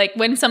 right? Like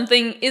when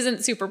something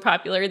isn't super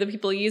popular, the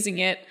people using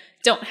it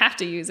don't have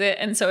to use it.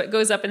 And so it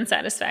goes up in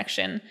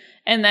satisfaction.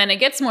 And then it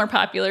gets more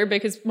popular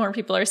because more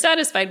people are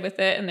satisfied with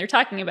it and they're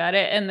talking about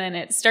it. And then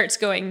it starts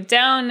going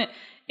down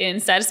in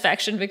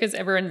satisfaction because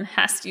everyone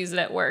has to use it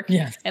at work.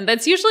 Yes. And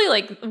that's usually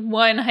like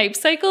one hype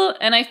cycle.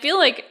 And I feel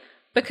like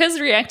because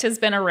React has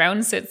been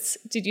around since,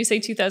 did you say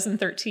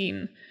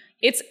 2013?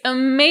 It's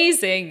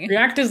amazing.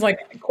 React is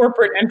like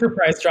corporate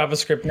enterprise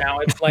JavaScript now.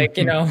 It's like,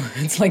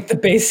 it's like the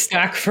base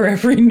stack for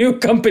every new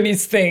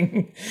company's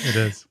thing. It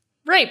is.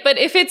 Right. But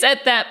if it's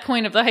at that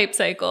point of the hype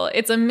cycle,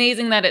 it's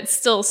amazing that it's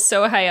still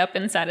so high up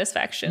in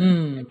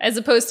satisfaction as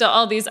opposed to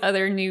all these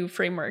other new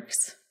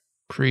frameworks.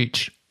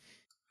 Preach.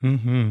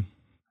 Mm-hmm.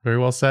 Very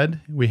well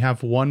said. We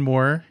have one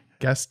more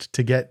guest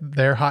to get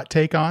their hot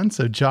take on.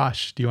 So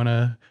Josh, do you want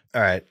to?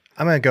 All right.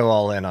 I'm going to go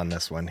all in on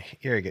this one.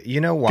 Here you go. You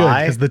know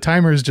why? Because the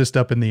timer is just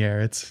up in the air.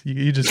 It's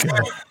you just go.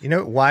 You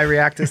know why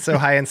React is so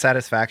high in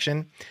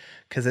satisfaction?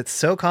 Because it's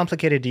so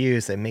complicated to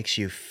use that it makes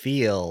you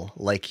feel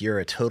like you're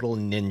a total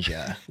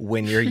ninja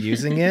when you're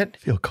using it.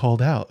 Feel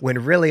called out.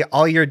 When really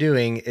all you're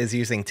doing is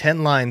using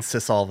 10 lines to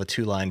solve a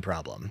 2-line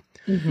problem.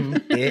 Mm-hmm.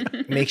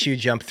 It makes you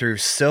jump through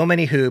so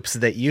many hoops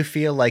that you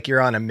feel like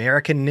you're on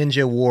American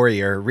Ninja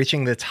Warrior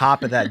reaching the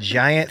top of that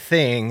giant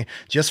thing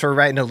just for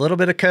writing a little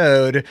bit of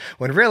code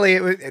when really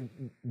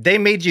they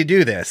made you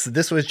do this.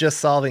 This was just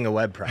solving a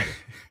web problem.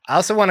 I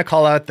also want to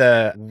call out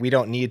we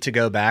don't need to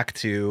go back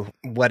to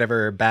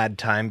whatever bad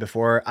time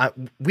before.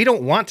 We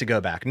don't want to go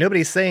back.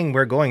 Nobody's saying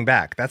we're going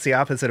back. That's the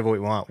opposite of what we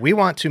want. We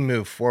want to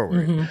move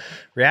forward. Mm-hmm.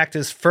 React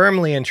is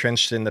firmly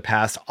entrenched in the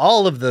past.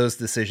 All of those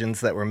decisions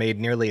that were made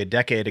nearly a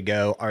decade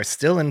ago are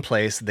still in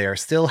place. They are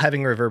still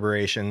having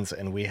reverberations,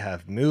 and we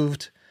have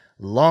moved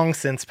long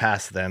since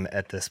past them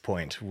at this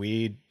point.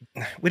 We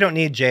don't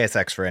need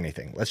JSX for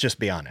anything. Let's just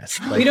be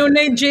honest. We don't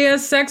need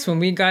JSX when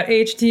we got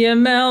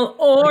HTML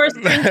or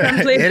string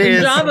templates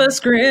in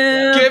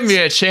JavaScript. Give me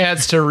a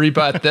chance to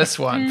rebut this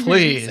one,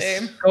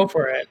 please. Go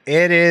for it.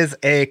 It is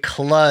a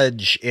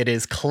kludge. It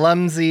is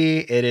clumsy.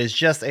 It is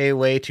just a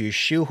way to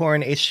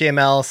shoehorn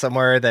HTML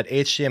somewhere that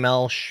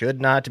HTML should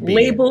not be.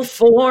 Label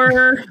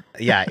 4.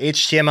 Yeah,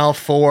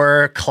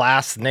 HTML4,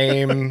 class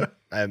name.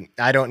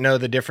 I don't know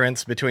the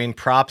difference between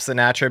props and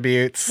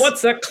attributes.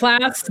 What's a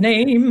class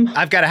name?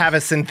 I've got to have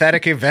a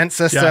synthetic event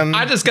system.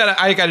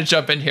 I gotta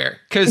jump in here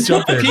because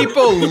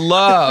people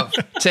love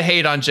to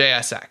hate on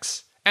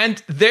JSX.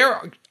 And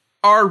there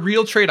are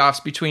real trade-offs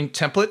between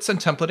templates and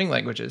templating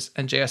languages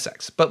and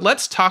JSX. But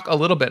let's talk a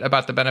little bit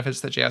about the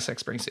benefits that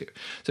JSX brings you.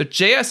 So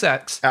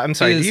JSX I'm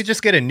sorry, do you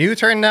just get a new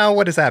turn now?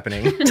 What is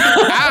happening?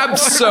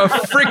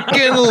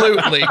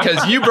 Abso-freaking-lutely,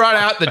 because you brought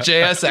out the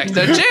JSX.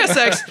 Now,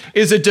 JSX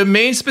is a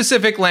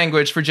domain-specific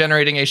language for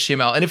generating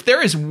HTML. And if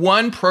there is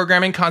one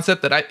programming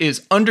concept that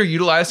is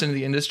underutilized in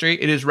the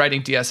industry, it is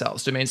writing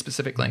DSLs,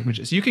 domain-specific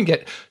languages. You can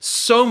get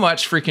so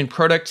much freaking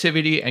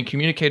productivity and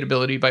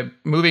communicability by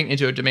moving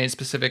into a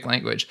domain-specific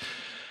language.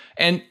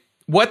 And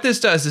what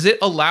this does is it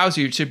allows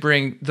you to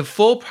bring the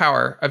full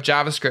power of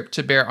JavaScript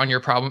to bear on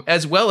your problem,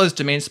 as well as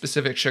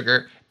domain-specific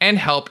sugar and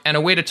help and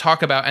a way to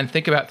talk about and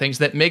think about things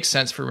that make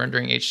sense for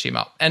rendering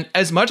HTML. And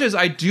as much as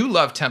I do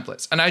love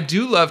templates and I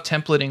do love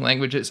templating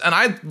languages and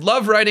I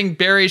love writing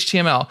bare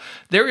HTML,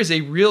 there is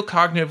a real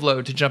cognitive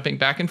load to jumping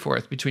back and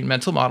forth between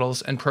mental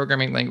models and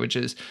programming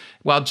languages,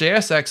 while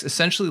JSX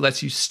essentially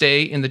lets you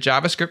stay in the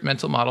JavaScript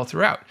mental model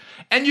throughout.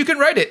 And you can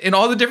write it in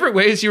all the different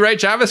ways you write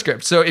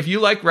JavaScript. So if you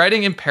like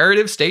writing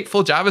imperative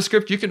stateful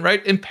JavaScript, you can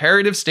write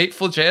imperative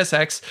stateful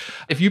JSX.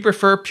 If you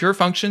prefer pure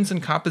functions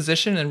and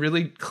composition and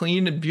really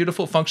clean and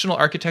beautiful functional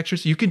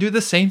architectures, you can do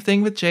the same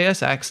thing with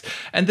JSX.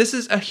 And this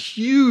is a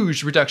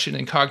huge reduction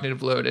in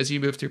cognitive load as you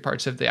move through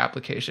parts of the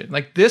application.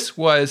 Like, this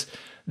was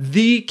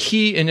the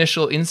key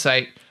initial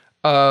insight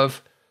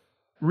of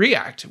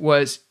React,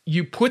 was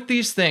you put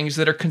these things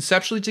that are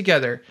conceptually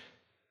together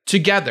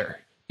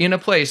in a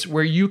place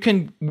where you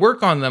can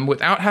work on them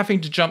without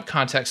having to jump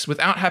contexts,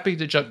 without having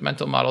to jump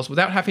mental models,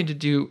 without having to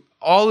do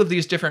all of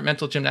these different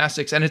mental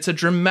gymnastics. And it's a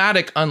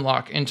dramatic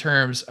unlock in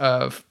terms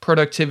of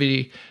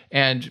productivity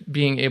and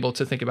being able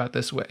to think about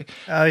this way.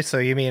 Oh, so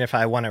you mean if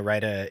I want to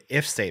write a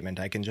if statement,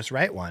 I can just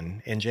write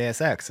one in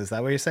JSX? Is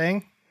that what you're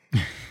saying?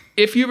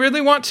 If you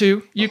really want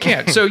to, you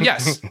can. So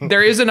yes,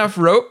 there is enough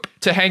rope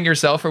to hang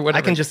yourself or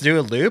whatever. I can just do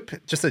a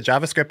loop, just a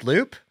JavaScript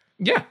loop?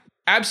 Yeah,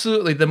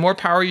 absolutely. The more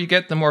power you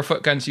get, the more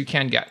foot guns you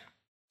can get.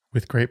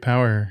 With great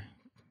power.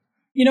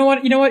 You know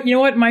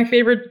what? My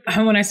favorite,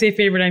 when I say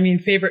favorite, I mean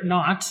favorite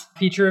not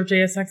feature of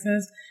JSX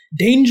is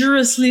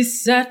dangerously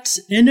set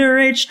inner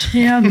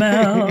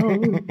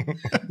HTML.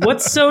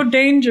 What's so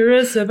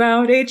dangerous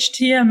about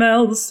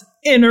HTML's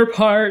inner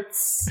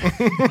parts?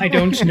 I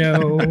don't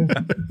know.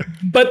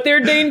 But they're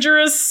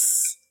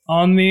dangerous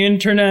on the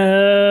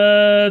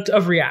internet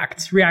of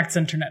React. React's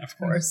internet, of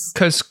course.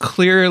 Because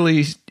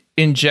clearly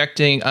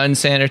injecting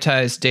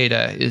unsanitized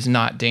data is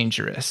not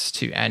dangerous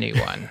to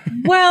anyone.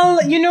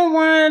 Well, you know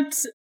what?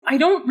 I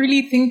don't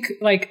really think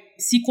like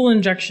SQL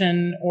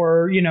injection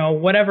or,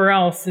 whatever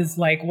else is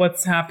like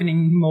what's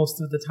happening most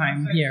of the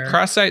time here.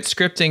 Cross-site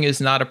scripting is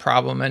not a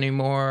problem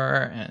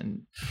anymore.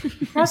 And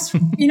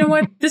you know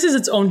what? This is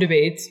its own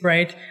debate,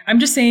 right? I'm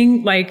just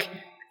saying, like,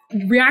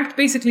 React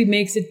basically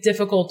makes it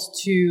difficult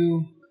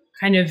to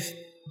kind of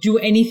do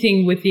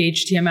anything with the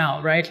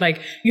HTML, right?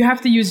 Like, you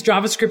have to use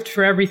JavaScript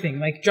for everything.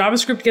 Like,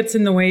 JavaScript gets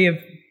in the way of,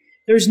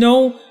 there's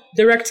no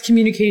direct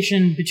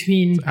communication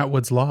between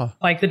Atwood's law,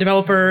 like the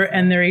developer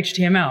and their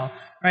HTML,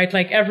 right?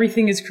 Like,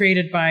 everything is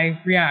created by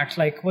React.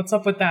 Like, what's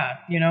up with that?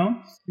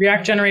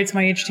 React generates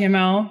my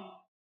HTML.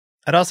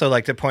 I'd also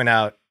like to point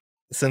out,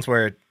 since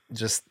we're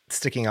just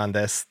sticking on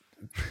this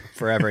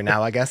forever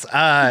now, I guess,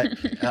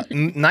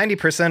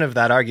 90% of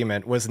that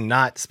argument was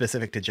not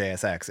specific to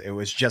JSX. It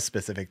was just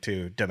specific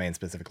to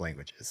domain-specific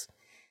languages.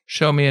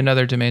 Show me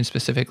another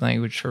domain-specific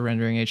language for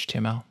rendering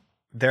HTML.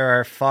 There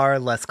are far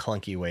less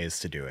clunky ways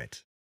to do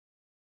it.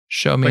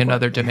 Show me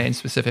another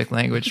domain-specific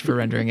language for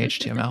rendering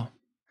HTML.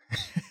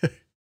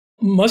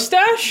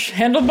 Mustache?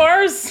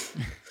 Handlebars?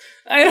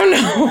 I don't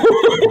know.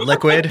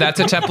 Liquid. That's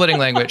a templating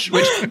language,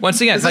 which, once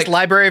again, is this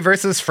library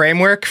versus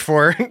framework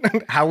for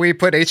how we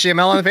put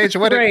HTML on the page?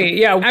 Right,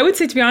 yeah. I would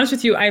say, to be honest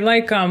with you, I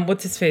like,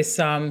 what's his face?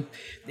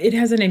 It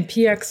has a name,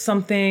 PX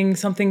something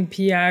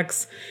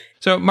PX.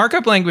 So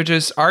markup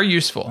languages are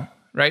useful,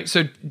 right?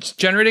 So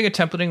generating a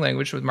templating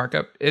language with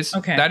markup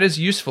that is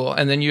useful.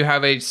 And then you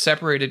have a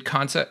separated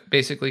concept,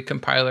 basically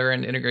compiler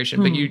and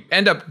integration, but you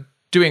end up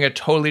doing a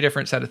totally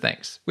different set of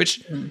things,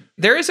 which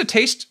there is a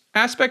taste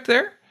aspect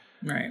there.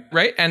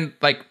 Right. And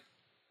like,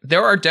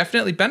 there are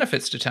definitely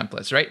benefits to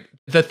templates, right?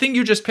 The thing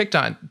you just picked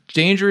on,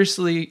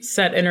 dangerously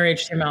set inner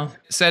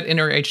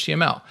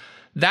HTML.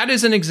 That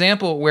is an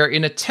example where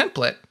in a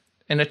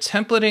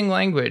templating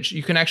language,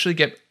 you can actually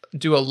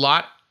do a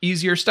lot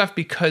easier stuff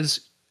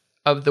because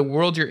of the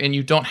world you're in.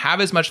 You don't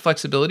have as much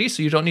flexibility,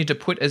 so you don't need to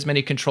put as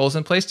many controls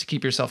in place to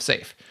keep yourself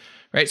safe.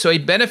 Right. So a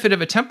benefit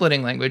of a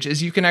templating language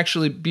is you can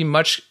actually be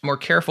much more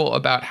careful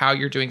about how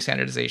you're doing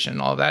sanitization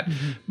and all of that,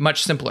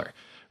 much simpler.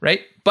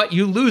 Right? But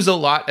you lose a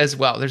lot as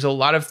well. There's a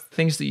lot of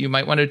things that you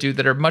might want to do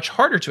that are much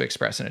harder to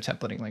express in a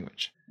templating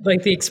language.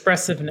 Like the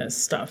expressiveness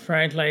stuff,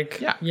 right? Like,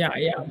 yeah.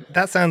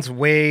 That sounds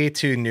way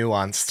too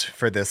nuanced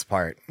for this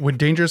part. Would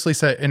dangerously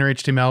set inner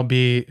HTML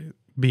be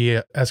be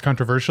as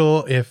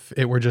controversial if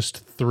it were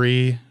just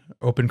 3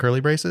 open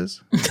curly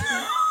braces?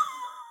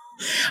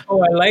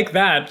 Oh, I like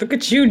that. Look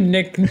at you,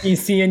 Nick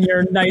Nisi, and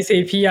your nice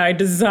API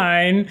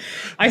design.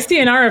 I see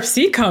an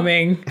RFC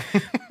coming.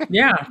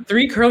 Yeah,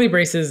 3 curly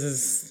braces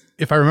is...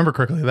 If I remember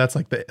correctly, that's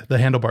like the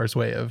handlebars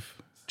way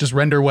of just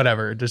render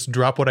whatever. Just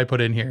drop what I put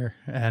in here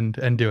and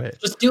do it.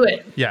 Just do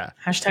it. Yeah.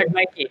 Hashtag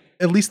Nike.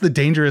 At least the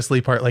dangerously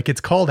part, like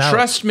it's called out.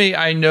 Trust me,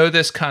 I know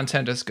this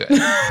content is good.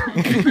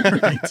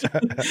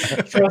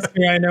 Trust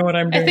me, I know what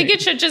I'm doing. I think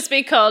it should just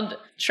be called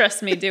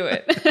Trust Me, Do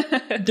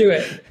It. Do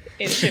it.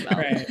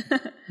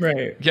 HTML.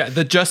 Right. Yeah,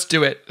 the just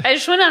do it. I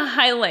just want to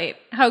highlight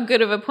how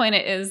good of a point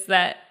it is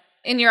that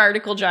in your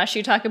article, Josh,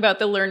 you talk about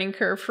the learning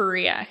curve for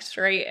React,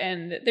 right?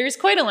 And there's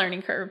quite a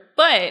learning curve.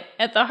 But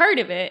at the heart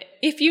of it,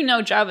 if you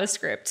know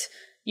JavaScript,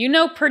 you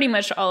know pretty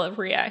much all of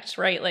React,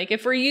 right? Like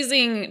if we're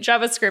using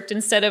JavaScript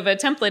instead of a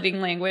templating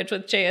language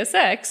with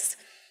JSX,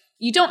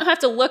 you don't have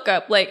to look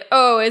up like,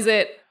 oh, is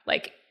it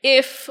like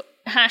if,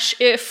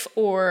 #if,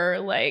 or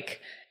like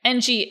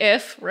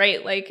ngIf,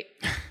 right? Like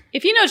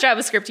if you know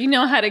JavaScript, you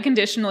know how to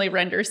conditionally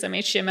render some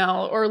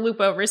HTML or loop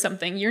over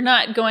something. You're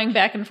not going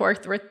back and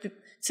forth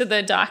to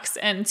the docs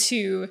and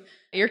to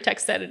your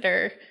text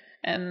editor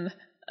and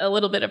a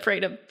little bit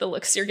afraid of the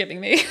looks you're giving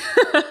me.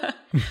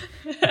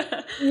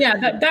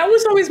 Yeah, that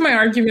was always my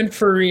argument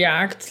for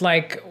React,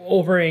 like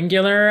over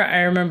Angular.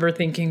 I remember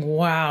thinking,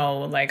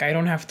 wow, like I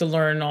don't have to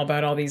learn all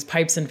about all these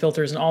pipes and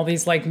filters and all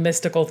these like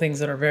mystical things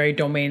that are very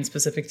domain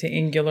specific to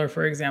Angular,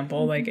 for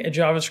example. Like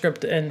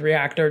JavaScript and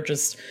React are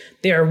just,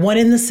 they are one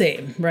and the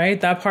same,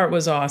 right? That part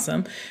was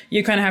awesome.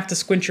 You kind of have to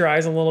squint your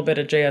eyes a little bit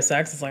at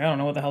JSX. It's like, I don't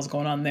know what the hell's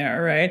going on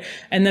there, right?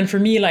 And then for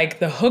me, like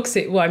the hooks,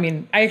 well, I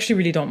mean, I actually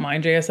really don't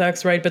mind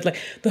JSX, right? But like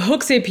the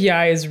hooks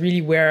API is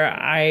really where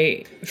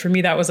for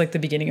me, that was like the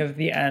beginning of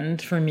the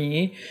end for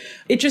me.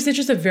 It's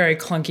just a very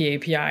clunky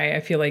API. I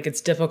feel like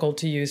it's difficult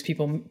to use.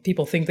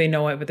 People think they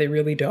know it, but they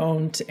really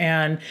don't.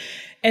 And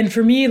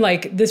for me,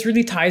 like this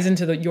really ties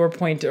into your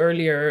point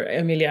earlier,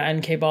 Amelia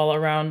and K-Ball,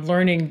 around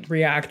learning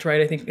React,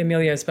 right? I think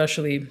Amelia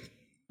especially.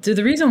 So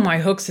the reason why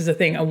hooks is a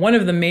thing, and one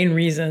of the main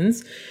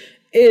reasons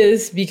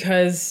is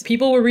because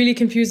people were really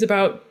confused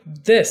about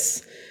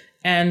this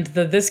and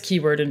this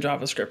keyword in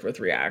JavaScript with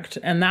React.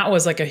 And that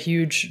was like a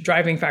huge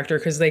driving factor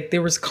because like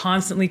there was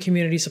constantly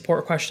community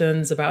support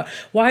questions about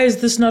why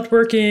is this not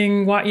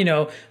working? Why,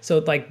 so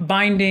like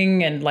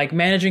binding and like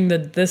managing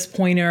this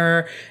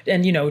pointer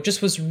and,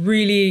 just was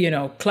really,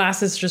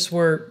 classes just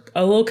were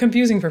a little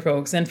confusing for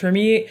folks. And for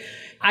me,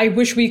 I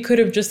wish we could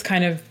have just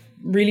kind of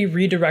really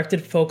redirected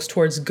folks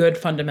towards good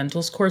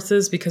fundamentals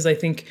courses, because I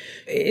think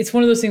it's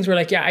one of those things where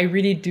like, yeah, I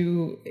really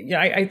do. Yeah,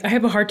 I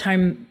have a hard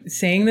time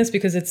saying this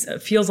because it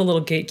feels a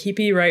little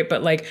gatekeepy, right?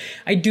 But like,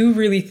 I do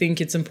really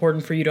think it's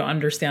important for you to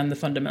understand the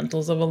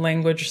fundamentals of a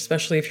language,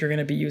 especially if you're going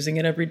to be using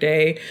it every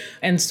day.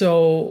 And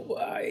so,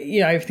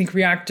 I think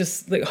React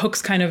just like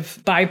hooks kind of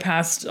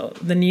bypassed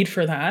the need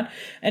for that.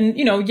 And,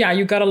 you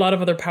got a lot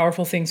of other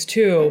powerful things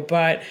too,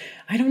 but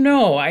I don't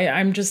know.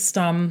 I'm just,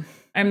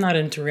 I'm not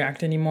into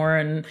React anymore,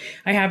 and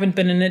I haven't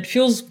been, and it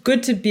feels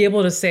good to be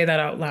able to say that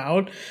out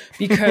loud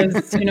because,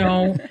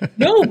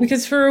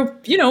 because for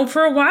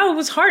a while it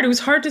was hard. It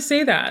was hard to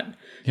say that.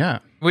 Yeah.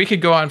 We could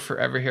go on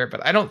forever here,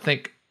 but I don't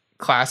think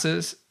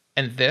classes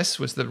and this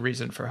was the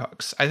reason for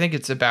hooks. I think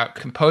it's about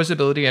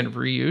composability and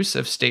reuse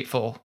of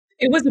stateful.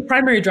 It was the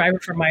primary driver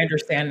from my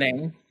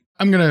understanding.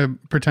 I'm going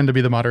to pretend to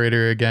be the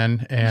moderator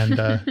again and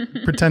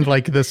pretend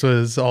like this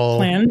was all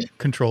planned,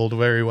 controlled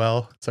very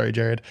well. Sorry,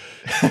 Jared.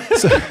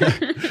 So,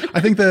 I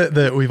think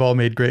that we've all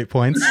made great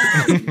points.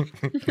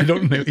 I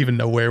don't even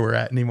know where we're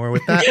at anymore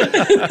with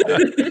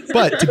that.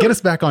 But to get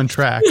us back on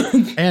track,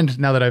 and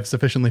now that I've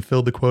sufficiently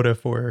filled the quota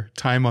for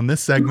time on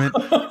this segment,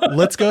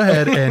 let's go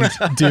ahead and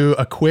do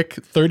a quick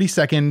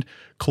 30-second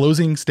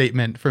closing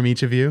statement from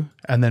each of you,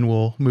 and then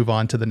we'll move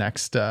on to the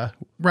next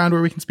round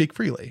where we can speak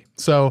freely.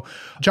 So,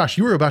 Josh,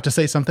 you were about to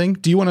say something.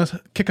 Do you want to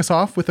kick us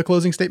off with a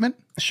closing statement?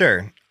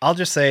 Sure. I'll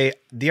just say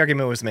the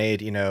argument was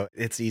made,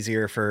 it's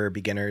easier for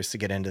beginners to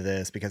get into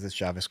this because it's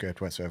JavaScript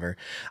whatsoever.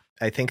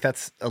 I think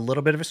that's a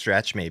little bit of a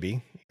stretch,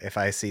 maybe. If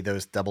I see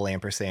those double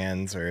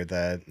ampersands or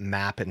the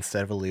map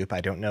instead of a loop,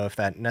 I don't know if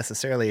that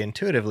necessarily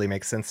intuitively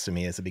makes sense to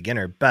me as a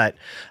beginner. But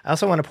I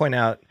also want to point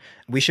out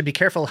we should be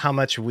careful how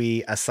much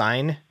we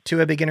assign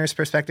to a beginner's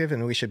perspective,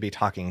 and we should be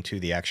talking to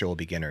the actual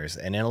beginners.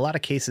 And in a lot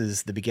of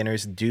cases, the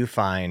beginners do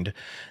find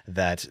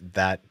that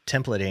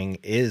templating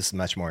is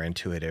much more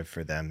intuitive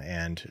for them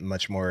and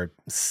much more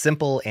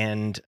simple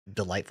and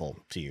delightful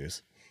to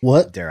use.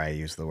 What? Dare I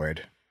use the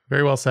word?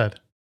 Very well said.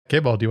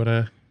 K-Ball, do you want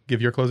to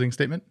give your closing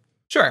statement?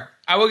 Sure.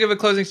 I will give a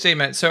closing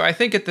statement. So I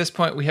think at this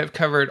point we have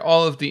covered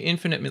all of the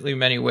infinitely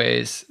many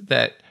ways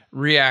that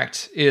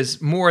React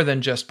is more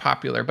than just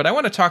popular. But I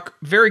want to talk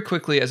very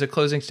quickly as a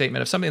closing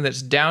statement of something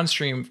that's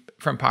downstream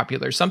from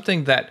popular,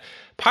 something that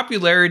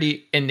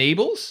popularity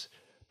enables,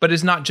 but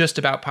is not just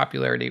about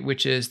popularity,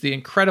 which is the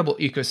incredible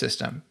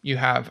ecosystem you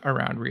have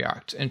around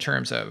React in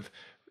terms of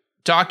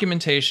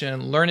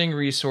documentation, learning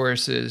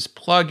resources,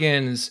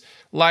 plugins,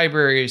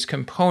 libraries,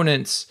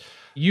 components,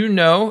 You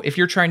know, if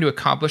you're trying to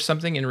accomplish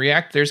something in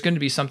React, there's going to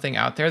be something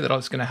out there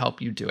that's going to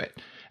help you do it.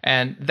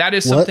 And that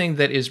is something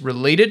that is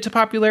related to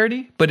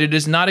popularity, but it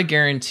is not a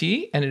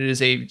guarantee, and it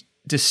is a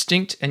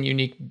distinct and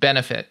unique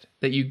benefit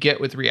that you get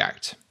with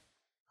React.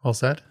 Well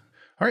said.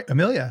 All right,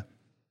 Amelia.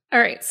 All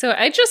right, so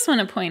I just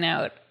want to point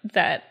out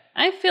that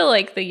I feel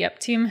like the Yep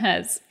team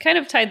has kind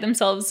of tied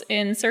themselves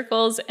in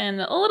circles and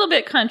a little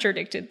bit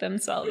contradicted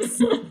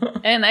themselves.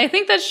 And I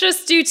think that's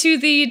just due to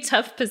the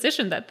tough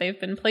position that they've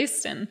been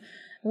placed in,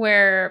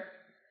 where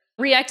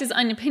React is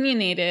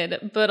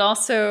unopinionated, but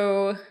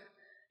also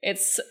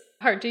it's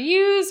hard to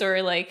use,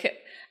 or like,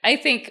 I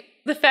think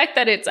the fact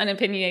that it's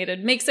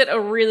unopinionated makes it a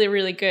really,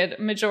 really good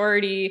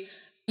majority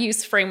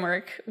use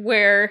framework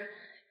where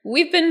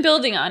we've been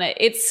building on it.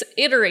 It's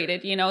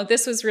iterated, you know,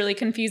 this was really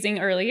confusing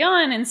early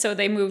on. And so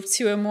they moved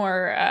to a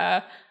more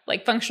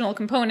like functional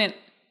component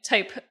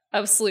type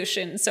of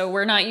solution. So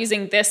we're not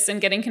using this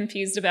and getting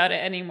confused about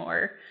it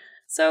anymore.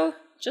 So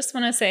just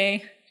want to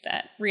say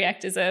that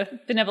React is a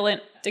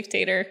benevolent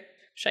dictator,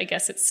 which I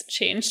guess it's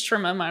changed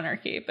from a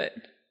monarchy, but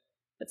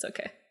it's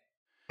okay.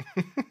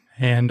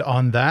 And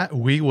on that,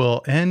 we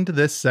will end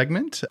this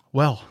segment.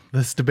 Well,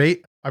 this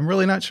debate, I'm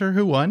really not sure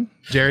who won.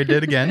 Jared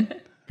did again.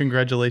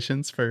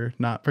 Congratulations for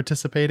not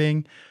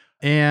participating.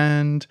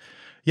 And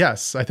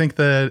yes, I think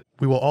that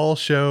we will all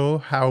show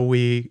how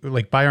we,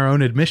 like by our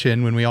own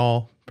admission, when we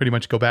all pretty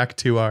much go back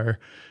to our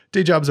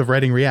day jobs of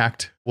writing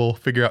React, we'll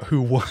figure out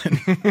who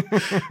won.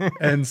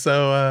 And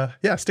so,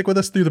 yeah, stick with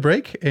us through the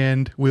break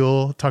and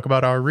we'll talk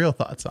about our real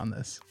thoughts on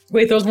this.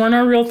 Wait, those weren't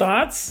our real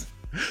thoughts?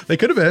 They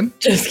could have been.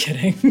 Just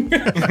kidding.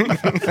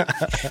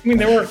 I mean,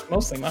 they were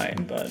mostly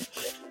mine, but...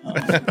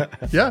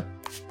 Yeah.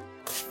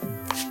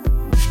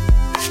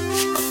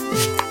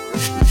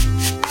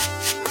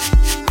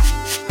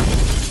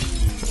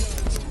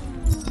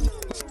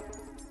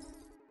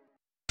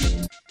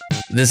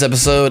 This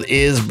episode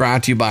is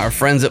brought to you by our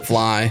friends at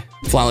Fly.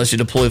 Fly lets you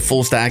deploy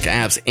full stack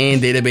apps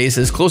and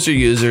databases close to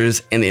your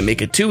users, and they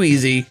make it too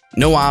easy.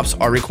 No ops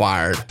are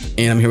required.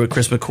 And I'm here with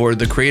Chris McCord,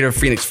 the creator of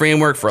Phoenix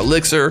Framework for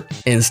Elixir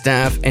and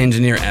staff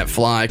engineer at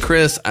Fly.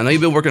 Chris, I know you've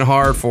been working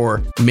hard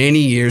for many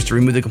years to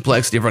remove the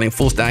complexity of running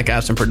full stack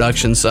apps in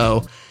production.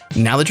 So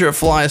now that you're at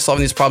Fly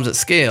solving these problems at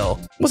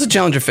scale, what's the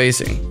challenge you're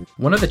facing?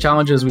 One of the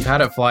challenges we've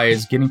had at Fly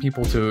is getting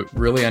people to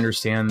really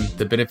understand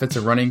the benefits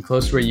of running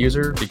close to a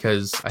user,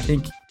 because I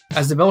think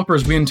as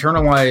developers, we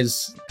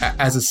internalize,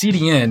 as a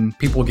CDN,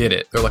 people get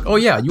it. They're like, oh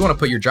yeah, you want to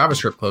put your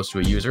JavaScript close to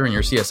a user and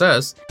your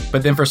CSS.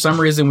 But then for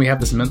some reason, we have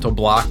this mental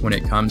block when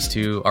it comes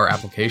to our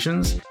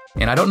applications.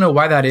 And I don't know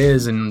why that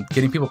is. And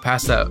getting people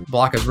past that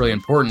block is really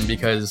important,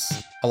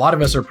 because a lot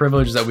of us are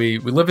privileged that we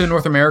live in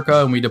North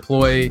America and we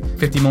deploy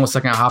 50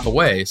 millisecond hop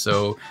away.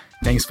 So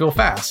things feel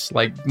fast.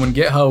 Like when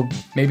GitHub,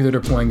 maybe they're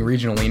deploying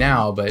regionally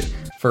now, but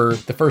for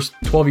the first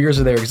 12 years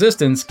of their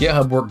existence,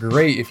 GitHub worked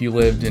great if you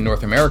lived in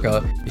North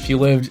America. If you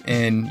lived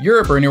in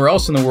Europe or anywhere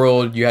else in the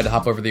world, you had to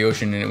hop over the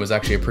ocean and it was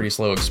actually a pretty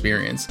slow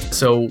experience.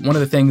 So one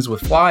of the things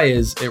with Fly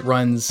is it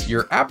runs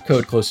your app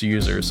code close to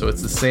users. So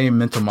it's the same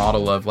mental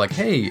model of like,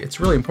 hey, it's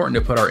really important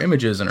to put our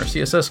images and our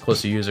CSS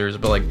close to users,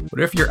 but like,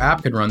 what if your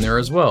app could run there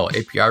as well?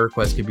 API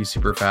requests could be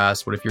super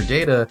fast. What if your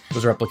data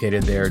was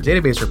replicated there?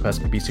 Database requests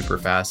could be super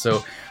fast.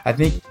 So I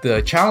think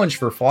the challenge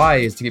for Fly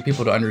is to get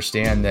people to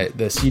understand that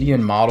the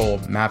CDN model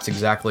maps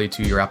exactly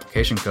to your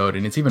application code.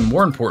 And it's even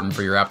more important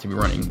for your app to be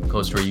running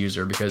close to a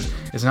user, because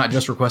it's not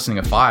just requesting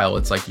a file.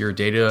 It's like your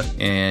data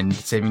and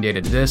saving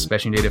data to disk,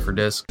 fetching data for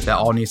disk. That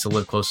all needs to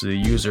live close to the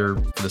user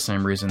for the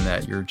same reason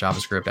that your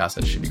JavaScript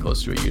assets should be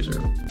close to a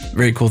user.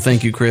 Very cool.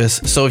 Thank you,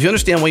 Chris. So if you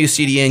understand why you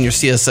CDN your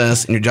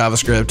CSS and your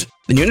JavaScript,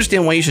 then you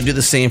understand why you should do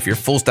the same for your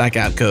full stack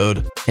app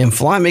code. And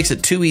Fly makes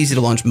it too easy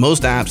to launch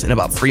most apps in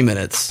about 3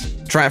 minutes.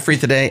 Try it free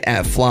today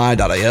at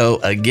fly.io.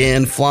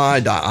 Again,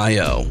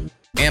 fly.io.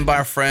 And by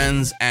our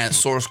friends at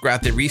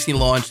SourceGraph, they recently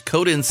launched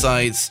Code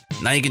Insights.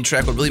 Now you can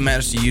track what really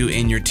matters to you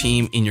and your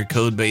team in your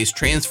code base.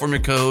 Transform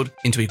your code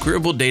into a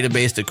queryable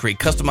database to create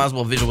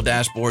customizable visual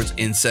dashboards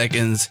in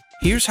seconds.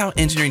 Here's how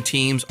engineering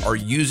teams are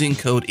using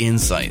Code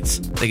Insights.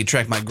 They can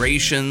track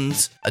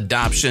migrations,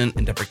 adoption,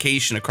 and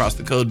deprecation across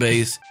the code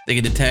base. They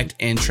can detect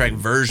and track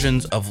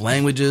versions of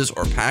languages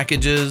or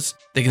packages.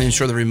 They can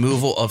ensure the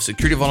removal of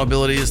security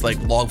vulnerabilities like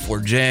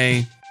Log4j.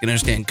 You can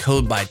understand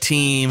code by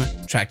team,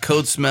 track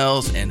code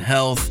smells and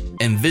health,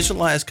 and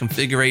visualize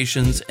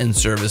configurations and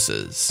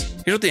services.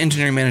 Here's what the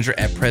engineering manager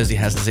at Prezi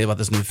has to say about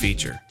this new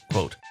feature.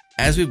 Quote,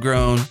 as we've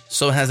grown,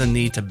 so has a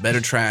need to better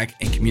track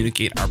and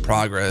communicate our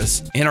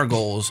progress and our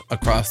goals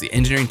across the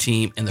engineering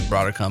team and the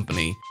broader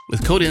company.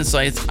 With Code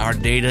Insights, our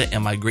data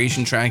and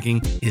migration tracking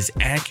is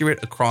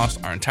accurate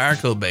across our entire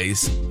code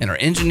base, and our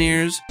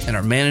engineers and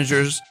our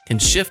managers can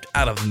shift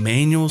out of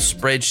manual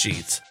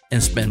spreadsheets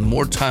and spend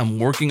more time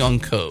working on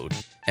code.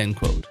 End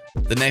quote.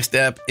 The next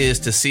step is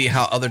to see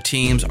how other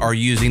teams are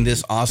using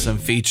this awesome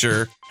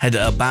feature. Head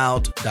to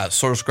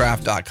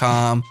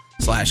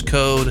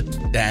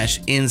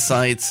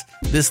about.sourcegraph.com/code-insights.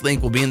 This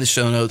link will be in the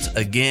show notes.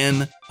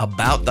 Again,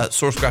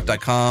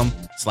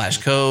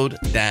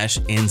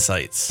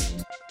 about.sourcegraph.com/code-insights.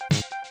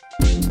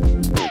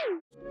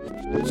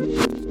 So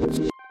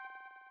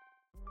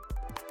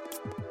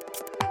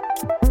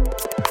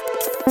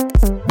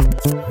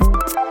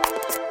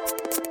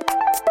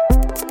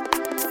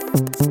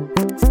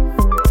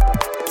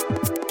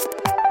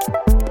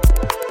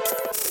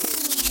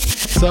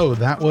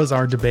that was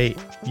our debate.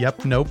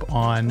 Yep, nope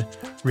on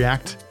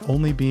React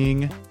only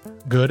being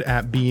good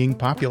at being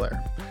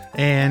popular.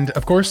 And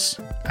of course,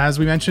 as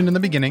we mentioned in the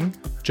beginning,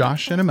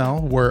 Josh and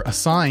Amel were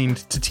assigned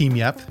to Team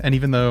Yep. And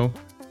even though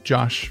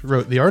Josh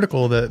wrote the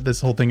article that this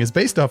whole thing is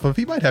based off of,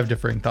 he might have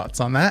differing thoughts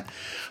on that.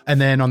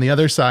 And then on the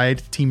other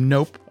side, Team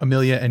Nope,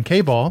 Amelia and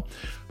K-Ball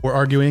were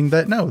arguing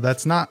that no,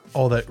 that's not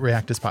all that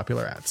React is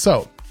popular at.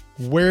 So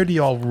where do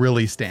y'all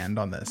really stand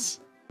on this?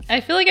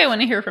 I feel like I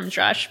want to hear from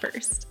Josh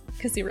first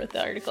because he wrote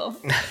the article.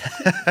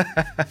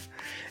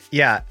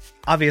 Yeah,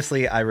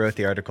 obviously I wrote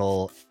the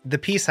article. The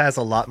piece has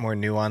a lot more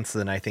nuance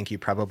than I think you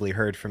probably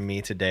heard from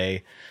me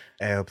today.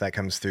 I hope that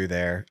comes through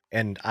there.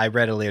 And I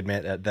readily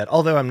admit that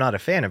although I'm not a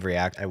fan of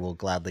React, I will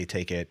gladly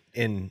take it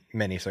in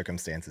many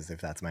circumstances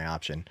if that's my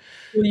option.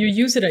 Well, you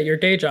use it at your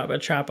day job at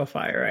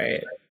Shopify,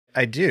 right?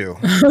 I do.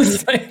 I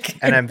was like,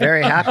 And I'm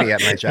very happy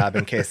at my job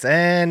in case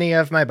any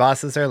of my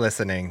bosses are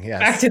listening. Yes.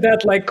 back to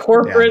that like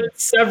corporate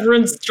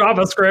severance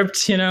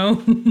JavaScript, you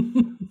know?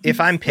 If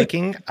I'm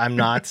picking, I'm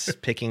not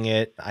picking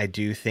it. I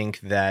do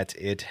think that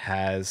it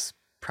has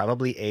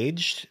probably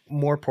aged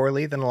more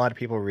poorly than a lot of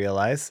people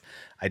realize.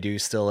 I do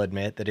still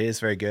admit that it is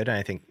very good. And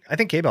I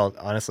think K-Ball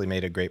honestly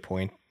made a great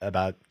point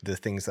about the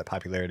things that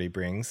popularity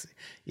brings,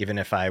 even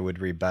if I would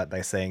rebut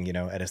by saying, you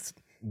know,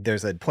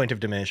 there's a point of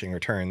diminishing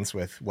returns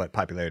with what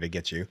popularity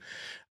gets you.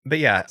 But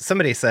yeah,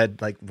 somebody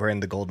said like we're in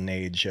the golden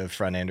age of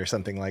front end or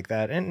something like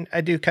that. And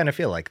I do kind of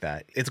feel like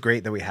that. It's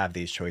great that we have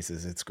these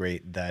choices. It's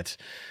great that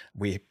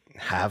we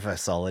have a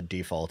solid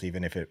default,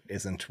 even if it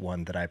isn't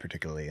one that I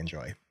particularly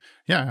enjoy.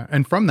 Yeah.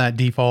 And from that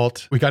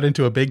default, we got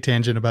into a big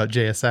tangent about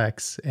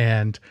JSX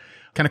and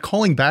kind of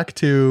calling back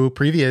to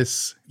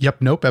previous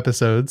Yep Nope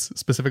episodes,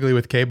 specifically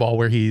with K-Ball,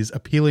 where he's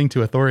appealing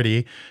to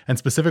authority and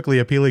specifically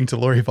appealing to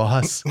Lori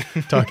Voss,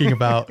 talking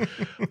about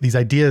these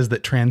ideas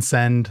that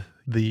transcend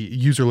the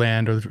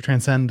userland or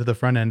transcend the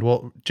front end.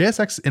 Well,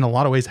 JSX in a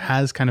lot of ways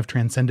has kind of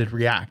transcended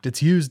React.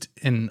 It's used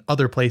in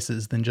other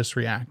places than just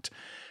React.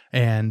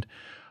 And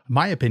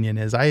my opinion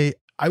is I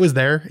was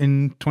there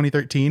in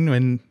 2013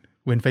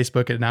 when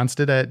Facebook announced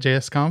it at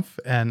JSConf,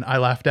 and I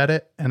laughed at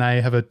it. And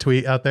I have a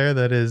tweet out there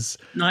that is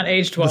Not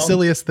aged well. the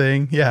silliest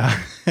thing. Yeah.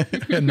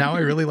 And now I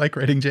really like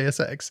writing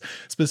JSX,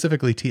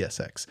 specifically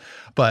TSX.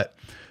 But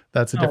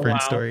that's a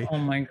different story. Oh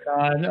my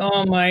God.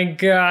 Oh my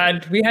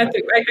God. We had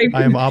to,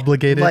 I am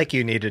obligated. Like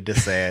you needed to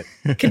say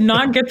it. could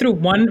not get through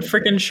one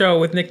freaking show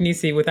with Nick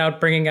Nisi without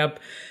bringing up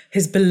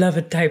his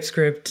beloved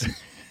TypeScript.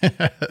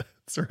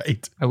 That's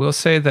right. I will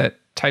say that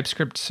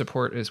TypeScript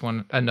support is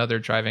another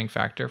driving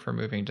factor for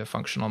moving to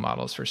functional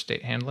models for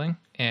state handling.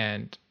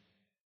 And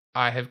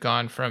I have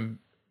gone from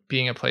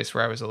being a place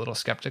where I was a little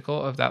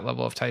skeptical of that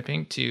level of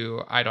typing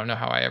to I don't know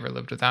how I ever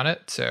lived without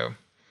it. So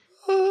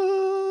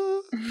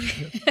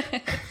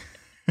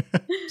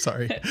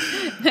Sorry.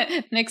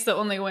 Nick's the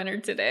only winner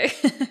today.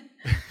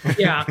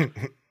 Yeah.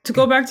 To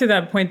go back to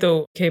that point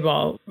though,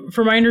 K-Ball,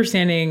 from my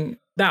understanding,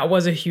 that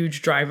was a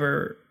huge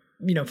driver,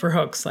 you know, for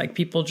hooks. Like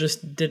people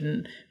just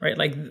didn't, right?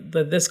 Like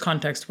this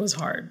context was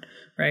hard,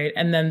 right?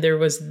 And then there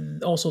was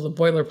also the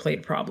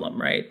boilerplate problem,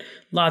 right?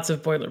 Lots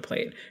of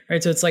boilerplate,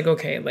 right? So it's like,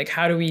 okay, like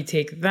how do we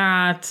take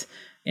that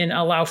and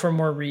allow for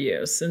more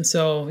reuse? And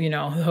so, you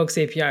know, the Hooks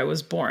API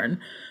was born.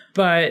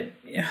 But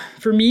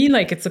for me,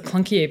 like it's a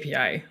clunky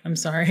API. I'm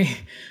sorry.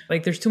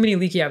 Like there's too many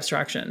leaky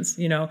abstractions,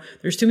 you know,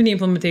 there's too many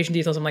implementation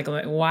details. I'm like,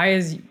 why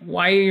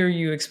are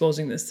you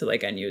exposing this to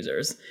like end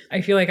users?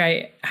 I feel like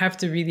I have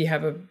to really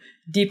have a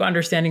deep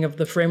understanding of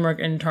the framework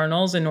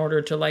internals in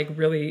order to like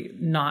really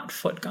not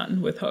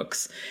footgun with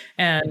hooks.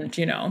 And,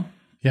 you know,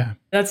 Yeah.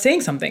 that's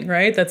saying something,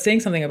 right? That's saying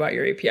something about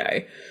your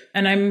API.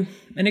 And I'm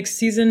an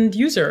seasoned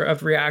user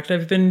of React.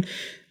 I've been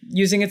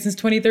using it since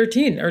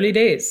 2013, early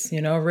days, you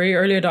know, very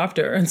early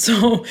adopter. And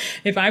so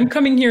if I'm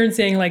coming here and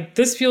saying like,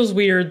 this feels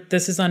weird,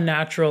 this is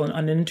unnatural and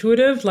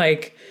unintuitive,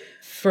 like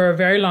for a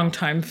very long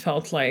time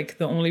felt like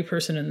the only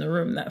person in the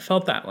room that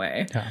felt that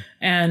way. Yeah.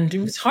 And it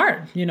was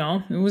hard, you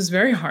know, it was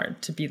very hard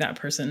to be that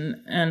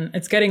person. And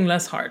it's getting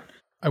less hard.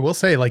 I will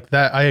say like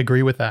that. I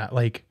agree with that.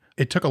 Like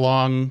it took a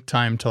long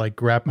time to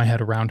like wrap my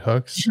head around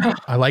hooks. Yeah.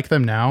 I like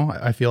them now.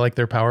 I feel like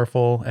they're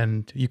powerful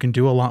and you can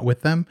do a lot with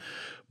them.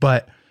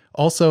 But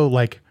also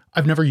like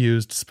I've never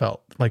used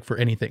Svelte like for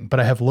anything, but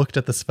I have looked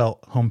at the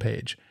Svelte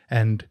homepage,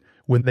 and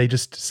when they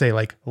just say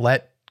like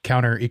let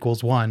counter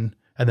equals 1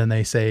 and then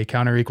they say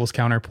counter equals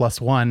counter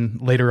plus 1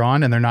 later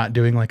on, and they're not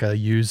doing like a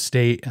use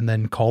state and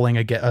then calling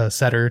a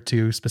setter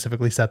to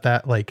specifically set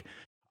that, like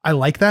I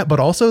like that, but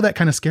also that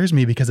kind of scares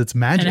me because it's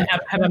magic.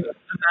 And have a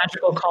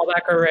magical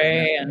callback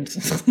array and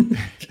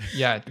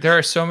yeah, there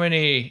are so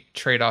many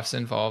trade-offs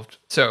involved.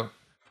 So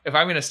if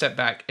I'm going to step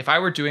back, if I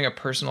were doing a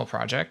personal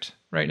project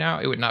right now,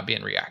 it would not be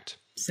in React.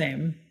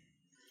 same.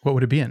 What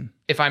would it be in?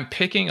 If I'm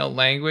picking a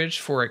language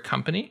for a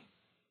company,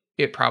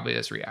 it probably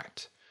is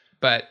React.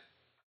 But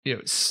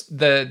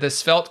the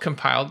Svelte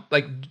compiled,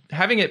 like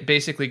having it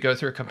basically go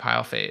through a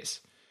compile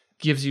phase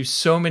gives you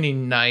so many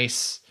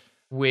nice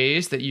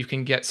ways that you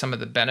can get some of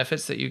the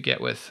benefits that you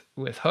get with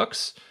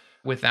hooks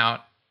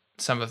without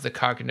some of the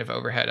cognitive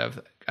overhead of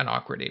an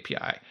awkward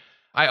API.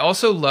 I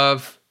also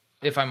love,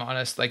 if I'm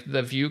honest, like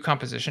the Vue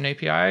composition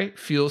API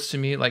feels to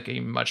me like a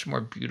much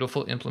more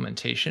beautiful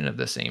implementation of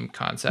the same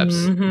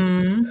concepts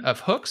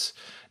of hooks.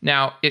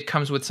 Now, it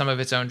comes with some of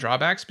its own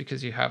drawbacks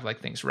because you have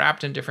like things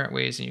wrapped in different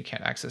ways and you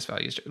can't access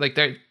values. Like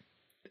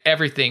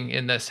everything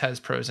in this has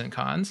pros and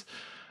cons.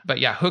 But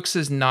yeah, hooks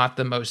is not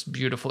the most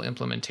beautiful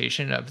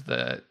implementation of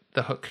the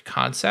hook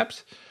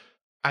concept.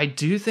 I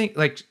do think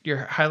like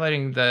you're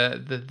highlighting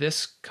the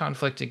this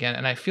conflict again,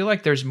 and I feel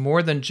like there's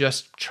more than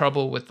just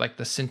trouble with like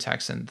the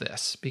syntax in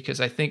this, because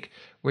I think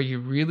where you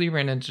really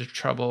ran into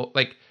trouble,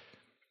 like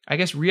I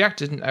guess React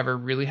didn't ever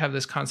really have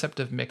this concept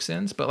of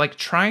mix-ins, but like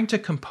trying to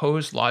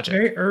compose logic.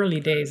 Very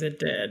early days it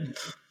did.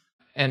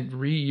 And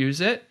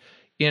reuse it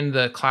in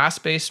the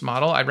class-based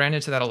model. I ran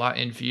into that a lot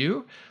in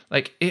Vue.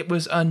 Like it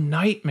was a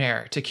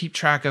nightmare to keep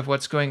track of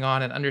what's going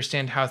on and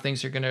understand how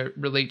things are going to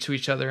relate to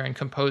each other and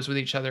compose with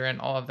each other and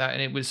all of that.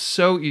 And it was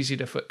so easy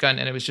to footgun,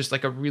 and it was just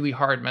like a really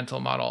hard mental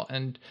model.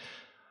 And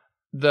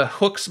the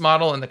hooks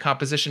model and the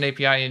composition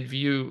API in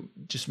Vue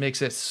just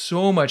makes it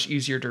so much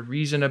easier to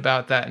reason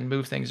about that and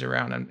move things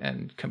around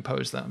and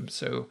compose them.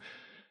 So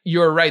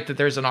you're right that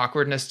there's an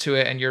awkwardness to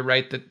it, and you're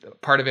right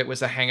that part of it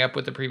was a hang up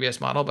with the previous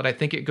model, but I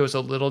think it goes a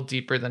little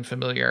deeper than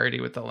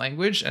familiarity with the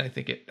language. And I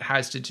think it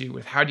has to do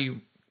with how do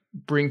you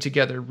bring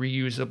together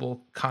reusable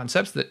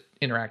concepts that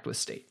interact with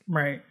state.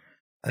 Right.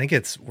 I think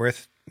it's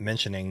worth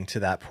mentioning to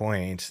that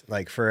point,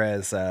 like for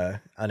as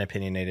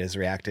unopinionated as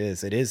React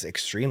is, it is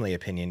extremely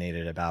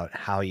opinionated about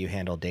how you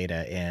handle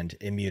data and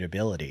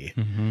immutability.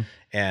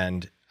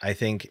 And I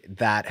think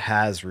that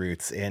has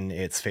roots in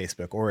its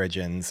Facebook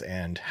origins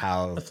and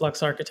how the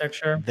Flux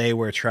architecture. They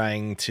were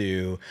trying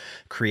to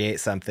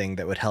create something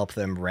that would help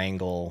them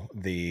wrangle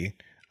the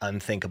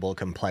unthinkable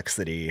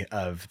complexity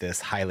of this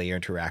highly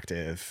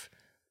interactive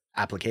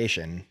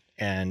application.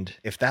 And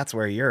if that's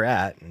where you're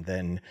at,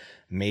 then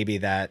maybe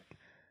that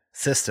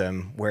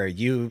system where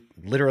you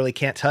literally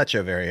can't touch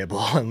a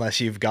variable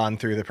unless you've gone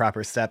through the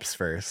proper steps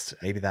first,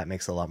 maybe that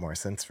makes a lot more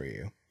sense for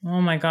you.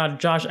 Oh my God,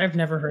 Josh, I've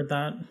never heard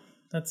that.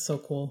 That's so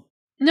cool.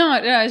 No,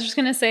 I was just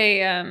going to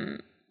say,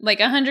 like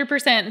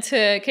 100%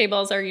 to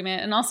K-Ball's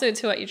argument, and also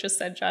to what you just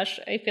said, Josh.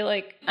 I feel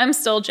like I'm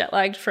still jet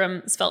lagged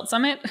from Svelte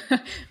Summit,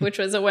 which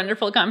was a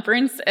wonderful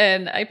conference,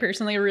 and I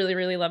personally really,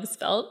 really love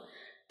Svelte.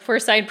 For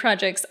side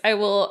projects, I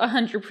will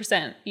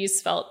 100% use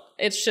Svelte.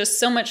 It's just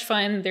so much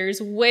fun.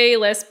 There's way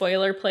less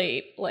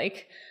boilerplate.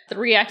 Like the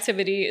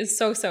reactivity is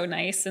so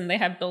nice, and they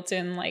have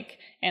built-in like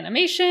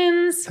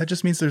animations. That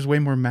just means there's way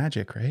more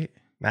magic, right?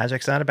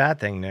 Magic's not a bad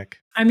thing, Nick.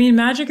 I mean,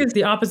 magic is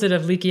the opposite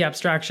of leaky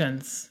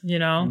abstractions, you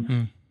know?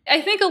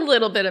 I think a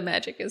little bit of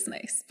magic is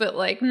nice, but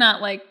like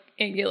not like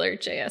Angular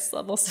JS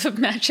levels of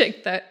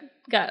magic that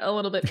got a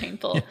little bit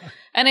painful.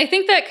 And I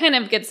think that kind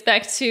of gets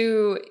back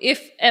to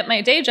if at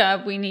my day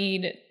job we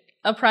need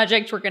a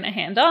project we're going to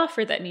hand off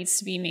or that needs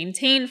to be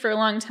maintained for a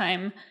long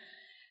time,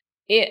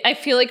 I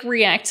feel like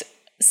React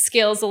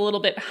scales a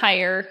little bit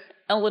higher,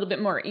 a little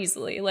bit more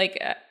easily.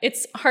 Like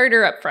it's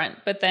harder up front,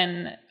 but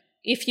then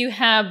if you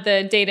have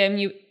the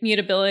data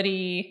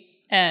mutability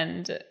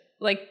and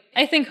like,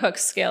 I think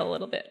hooks scale a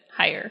little bit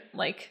higher.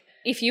 Like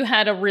if you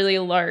had a really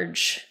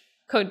large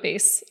code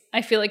base,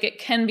 I feel like it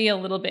can be a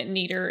little bit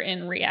neater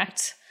in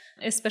React,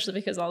 especially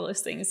because all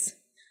those things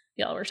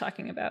y'all were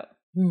talking about.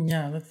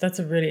 Yeah, that's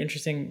a really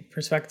interesting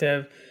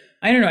perspective.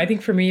 I don't know. I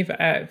think for me,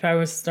 if I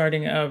was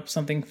starting up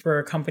something for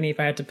a company, if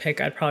I had to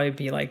pick, I'd probably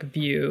be like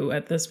Vue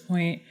at this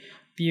point.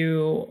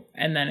 Vue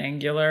and then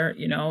Angular.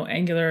 You know,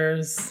 Angular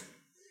is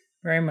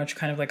very much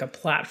kind of like a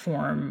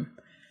platform.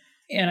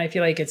 And I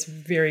feel like it's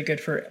very good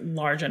for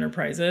large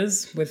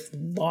enterprises with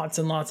lots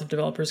and lots of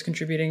developers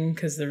contributing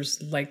because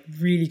there's like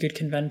really good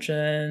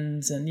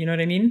conventions and you know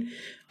what I mean?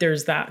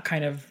 There's that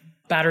kind of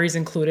batteries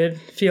included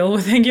feel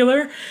with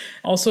Angular.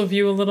 Also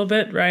Vue a little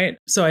bit, right?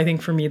 So I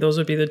think for me, those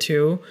would be the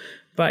two.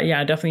 But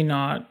yeah, definitely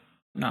not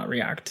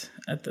React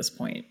at this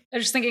point. I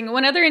was just thinking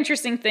one other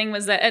interesting thing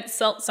was that at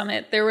Svelte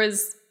Summit, there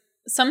was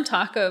some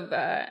talk of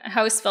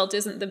how Svelte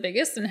isn't the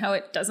biggest and how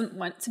it doesn't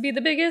want to be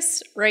the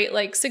biggest, right?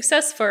 Like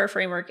success for a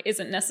framework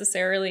isn't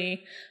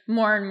necessarily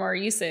more and more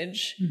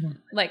usage.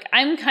 Like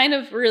I'm kind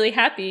of really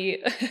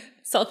happy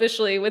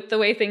selfishly with the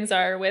way things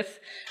are with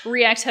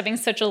React having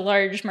such a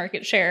large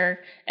market share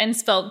and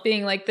Svelte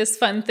being like this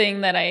fun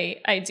thing that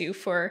I do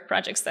for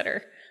projects that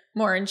are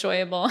more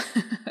enjoyable.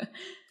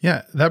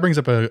 Yeah, that brings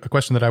up a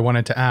question that I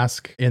wanted to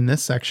ask in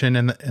this section,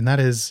 and that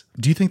is,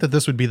 do you think that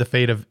this would be the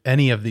fate of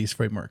any of these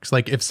frameworks?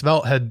 Like if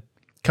Svelte had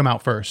come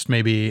out first,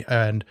 maybe,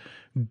 and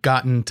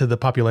gotten to the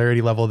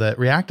popularity level that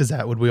React is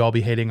at, would we all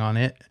be hating on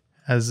it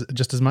as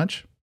just as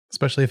much,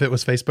 especially if it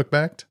was Facebook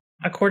backed?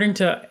 According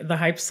to the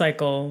hype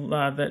cycle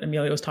that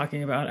Amelia was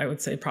talking about, I would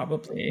say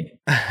probably.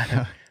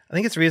 I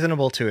think it's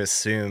reasonable to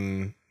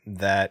assume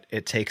that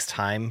it takes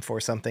time for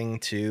something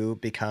to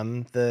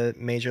become the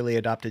majorly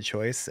adopted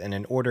choice. And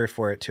in order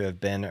for it to have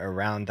been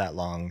around that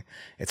long,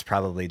 it's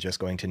probably just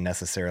going to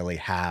necessarily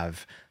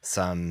have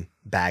some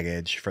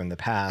baggage from the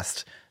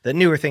past that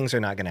newer things are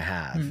not going to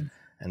have.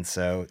 And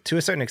so to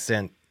a certain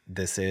extent,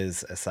 this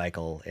is a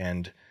cycle.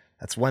 And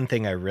that's one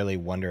thing I really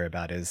wonder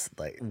about is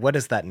like, what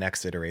does that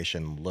next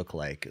iteration look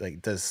like?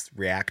 Like, does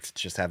React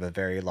just have a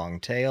very long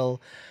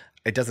tail?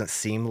 It doesn't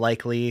seem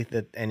likely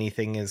that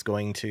anything is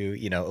going to,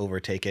 you know,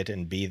 overtake it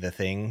and be the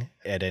thing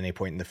at any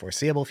point in the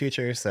foreseeable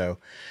future. So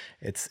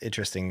it's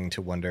interesting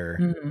to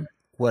wonder,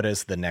 what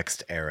does the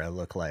next era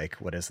look like?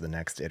 What is the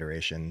next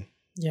iteration?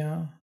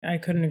 Yeah, I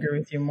couldn't agree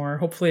with you more.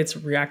 Hopefully it's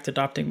React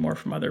adopting more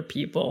from other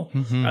people,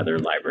 other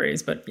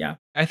libraries, but yeah.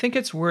 I think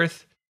it's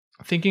worth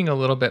thinking a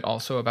little bit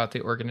also about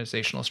the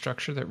organizational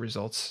structure that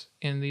results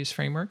in these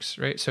frameworks,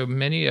 right? So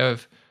many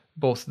of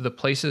both the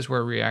places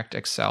where React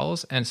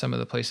excels and some of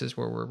the places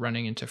where we're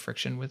running into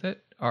friction with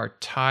it are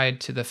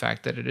tied to the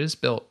fact that it is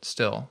built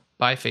still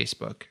by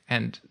Facebook,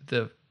 and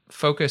the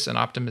focus and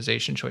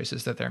optimization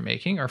choices that they're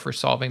making are for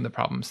solving the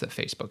problems that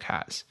Facebook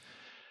has.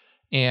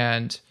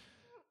 And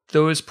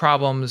those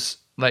problems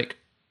like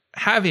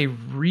have a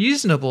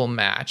reasonable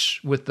match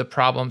with the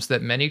problems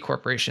that many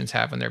corporations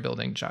have when they're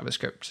building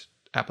JavaScript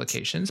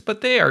applications,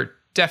 but they are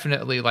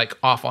definitely like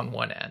off on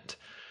one end.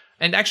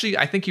 And actually,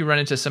 I think you run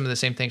into some of the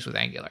same things with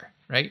Angular,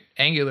 right?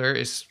 Angular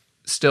is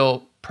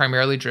still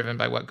primarily driven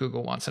by what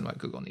Google wants and what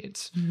Google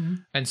needs.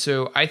 And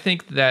so I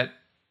think that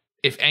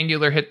if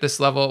Angular hit this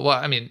level, well,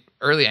 I mean,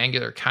 early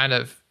Angular kind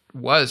of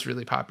was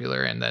really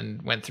popular and then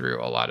went through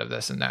a lot of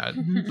this. And now,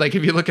 like,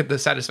 if you look at the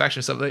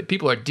satisfaction stuff, like,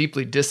 people are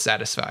deeply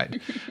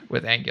dissatisfied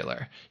with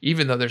Angular,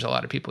 even though there's a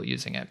lot of people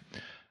using it.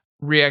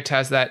 React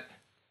has that.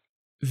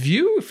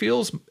 Vue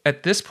feels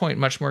at this point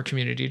much more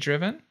community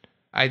driven.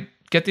 I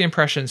get the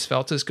impression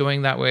Svelte is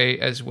going that way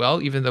as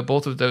well, even though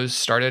both of those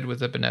started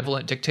with a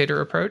benevolent dictator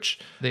approach.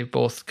 They've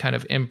both kind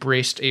of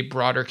embraced a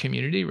broader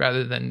community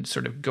rather than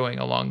sort of going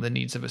along the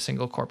needs of a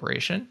single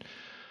corporation.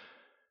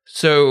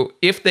 So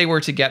if they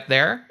were to get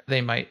there,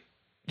 they might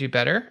do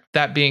better.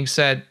 That being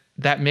said,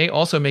 that may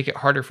also make it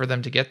harder for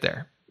them to get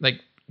there. Like,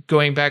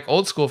 going back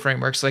old school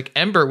frameworks, like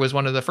Ember was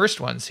one of the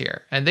first ones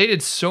here, and they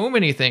did so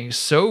many things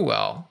so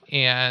well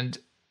and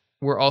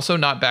were also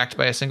not backed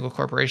by a single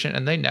corporation,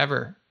 and they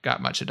never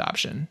got much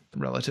adoption,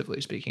 relatively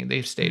speaking.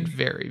 They've stayed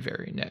very,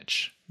 very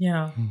niche.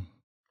 Yeah.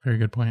 Very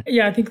good point.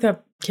 Yeah, I think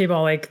that,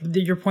 K-Ball, like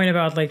your point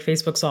about like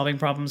Facebook solving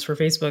problems for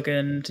Facebook,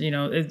 and, you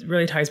know, it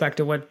really ties back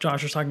to what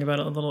Josh was talking about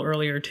a little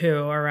earlier too,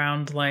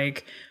 around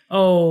like,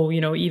 oh,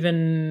 you know,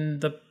 even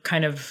the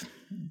kind of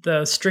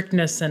the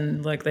strictness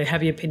and like the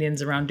heavy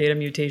opinions around data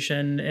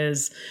mutation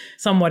is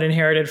somewhat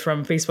inherited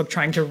from Facebook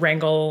trying to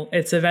wrangle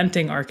its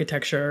eventing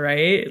architecture,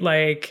 right?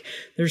 Like,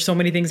 there's so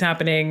many things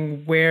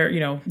happening where, you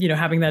know,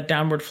 having that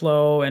downward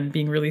flow and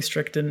being really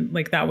strict, and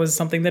like that was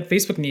something that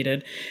Facebook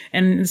needed.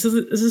 And this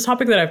is a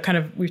topic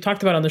that we've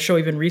talked about on the show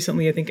even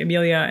recently. I think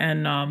Amelia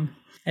and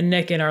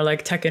Nick, in our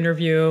like tech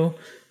interview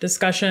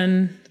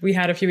discussion we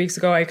had a few weeks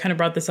ago, I kind of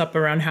brought this up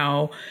around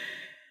how,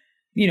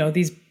 you know,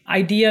 these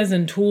ideas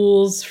and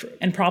tools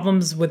and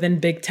problems within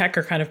big tech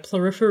are kind of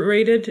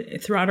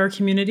proliferated throughout our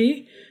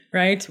community,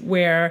 right?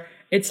 Where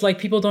it's like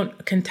people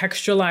don't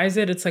contextualize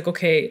it. It's like,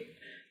 okay,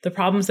 the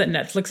problems that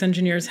Netflix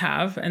engineers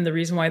have and the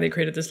reason why they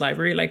created this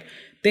library, like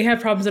they have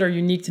problems that are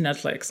unique to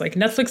Netflix. Like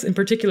Netflix in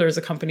particular is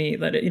a company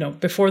that, you know,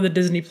 before the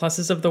Disney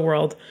Pluses of the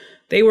world,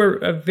 they were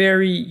a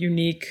very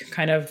unique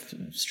kind of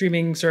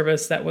streaming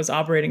service that was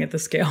operating at the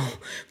scale.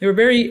 They were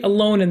very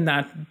alone in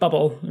that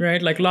bubble,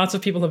 right? Like lots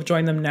of people have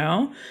joined them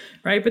now,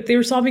 right? But they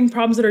were solving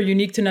problems that are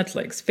unique to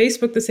Netflix.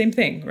 Facebook, the same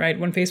thing, right?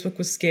 When Facebook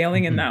was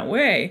scaling in that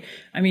way,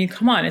 I mean,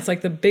 come on, it's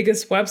like the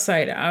biggest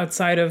website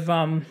outside of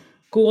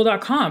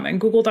Google.com, and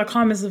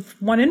Google.com is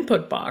one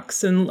input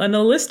box and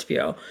a list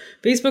view.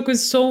 Facebook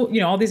was so, you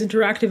know, all these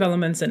interactive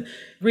elements and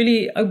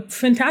really a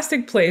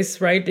fantastic place,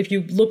 right? If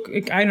you look,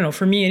 I don't know,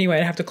 for me anyway,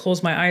 I'd have to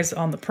close my eyes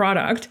on the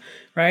product,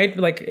 right?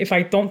 Like if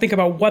I don't think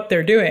about what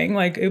they're doing,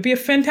 like it would be a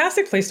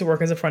fantastic place to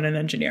work as a front-end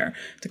engineer,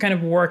 to kind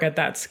of work at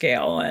that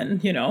scale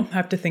and, you know,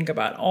 have to think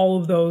about all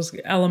of those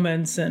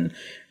elements and,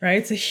 right?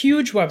 It's a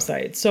huge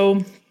website.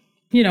 So,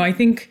 you know, I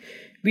think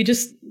we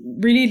just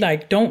really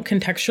like don't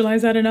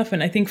contextualize that enough.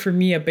 And I think for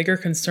me, a bigger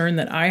concern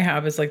that I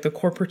have is like the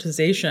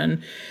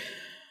corporatization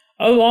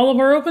of all of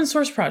our open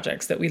source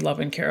projects that we love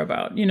and care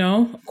about. You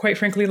know, quite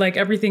frankly, like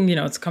everything, you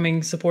know, it's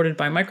coming supported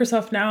by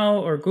Microsoft now,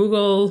 or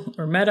Google,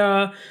 or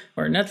Meta,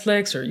 or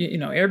Netflix, or, you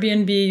know,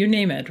 Airbnb, you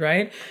name it,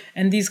 right?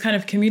 And these kind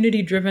of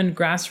community driven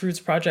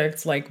grassroots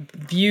projects like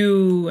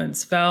Vue and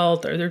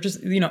Svelte, or they're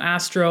just, you know,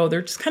 Astro,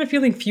 they're just kind of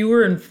feeling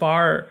few and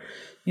far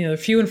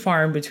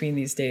in between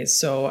these days.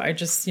 So I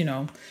just, you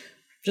know,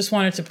 just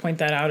wanted to point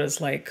that out as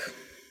like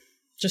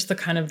just the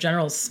kind of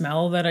general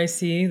smell that I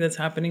see that's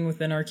happening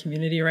within our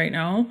community right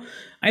now.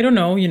 I don't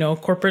know,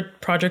 corporate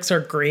projects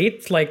are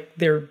great. Like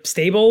they're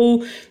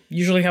stable,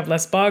 usually have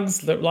less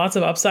bugs, lots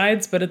of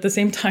upsides. But at the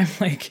same time,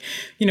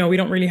 we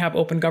don't really have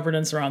open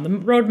governance around the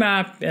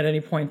roadmap. At any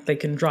point, they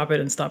can drop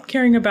it and stop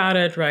caring about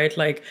it,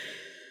 right?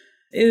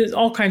 There's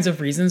all kinds of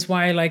reasons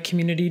why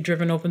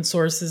community-driven open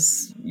source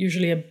is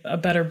usually a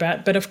better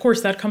bet. But of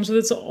course, that comes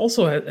with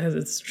has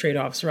its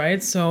trade-offs,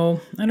 right? So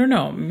I don't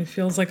know. It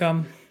feels like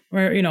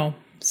we're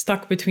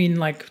stuck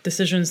between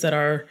decisions that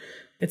are,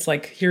 it's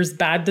here's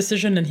bad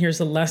decision and here's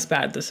a less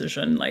bad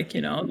decision.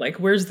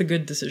 Where's the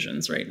good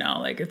decisions right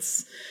now?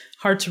 It's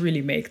hard to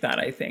really make that,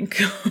 I think,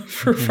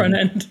 for front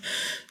end.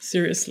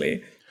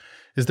 Seriously.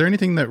 Is there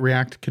anything that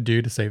React could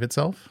do to save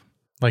itself?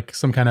 Like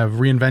some kind of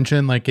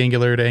reinvention like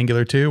Angular to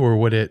Angular 2, or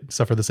would it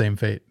suffer the same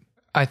fate?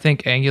 I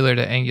think Angular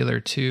to Angular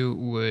 2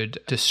 would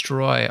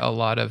destroy a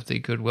lot of the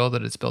goodwill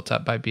that it's built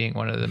up by being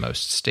one of the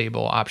most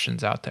stable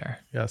options out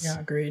there. Yes.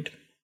 Yeah, agreed.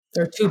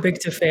 They're too big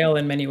to fail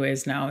in many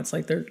ways now. It's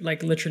they're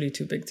literally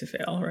too big to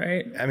fail,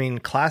 right? I mean,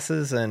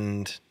 classes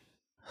and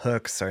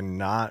hooks are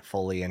not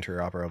fully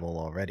interoperable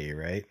already,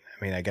 right?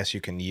 I mean, I guess you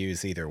can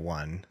use either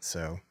one,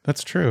 so.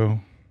 That's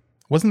true.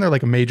 Wasn't there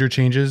a major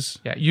changes?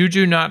 Yeah, you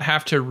do not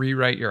have to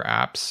rewrite your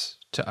apps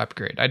to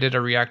upgrade. I did a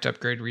React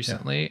upgrade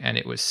recently, and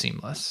it was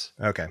seamless.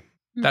 Okay.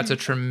 That's a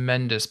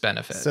tremendous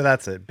benefit. So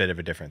that's a bit of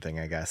a different thing,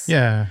 I guess.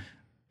 Yeah.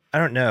 I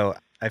don't know.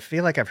 I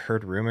feel like I've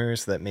heard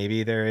rumors that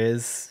maybe there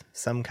is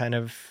some kind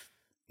of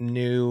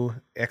new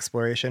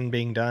exploration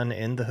being done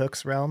in the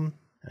hooks realm,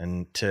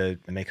 and to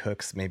make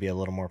hooks maybe a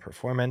little more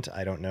performant.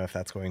 I don't know if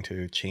that's going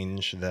to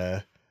change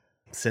the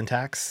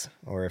syntax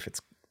or if it's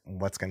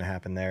what's going to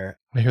happen there.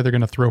 I hear they're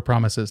going to throw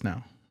promises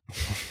now.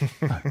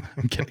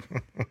 I'm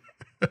kidding.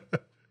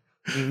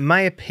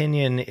 My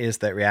opinion is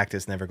that React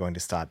is never going to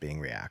stop being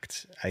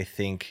React. I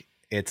think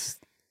it's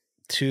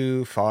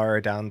too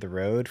far down the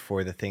road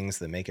for the things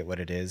that make it what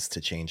it is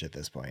to change at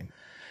this point.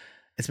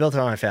 It's built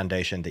on a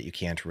foundation that you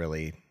can't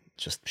really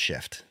just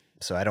shift.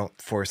 So I don't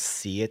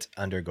foresee it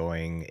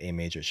undergoing a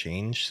major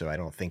change. So I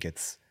don't think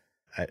it's,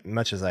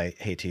 much as I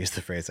hate to use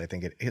the phrase, I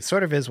think it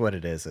sort of is what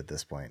it is at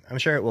this point. I'm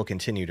sure it will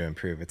continue to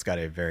improve. It's got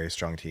a very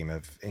strong team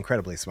of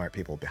incredibly smart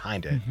people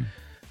behind it. Mm-hmm.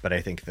 But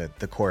I think that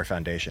the core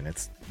foundation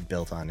it's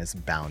built on is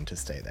bound to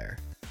stay there.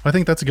 I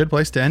think that's a good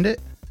place to end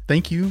it.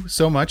 Thank you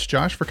so much,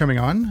 Josh, for coming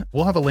on.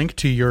 We'll have a link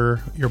to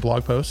your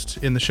blog post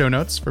in the show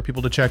notes for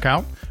people to check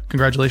out.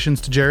 Congratulations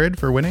to Jared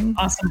for winning.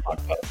 Awesome blog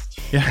post.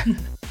 Yeah.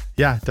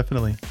 Yeah,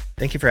 definitely.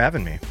 Thank you for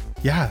having me.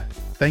 Yeah.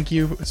 Thank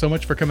you so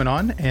much for coming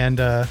on. And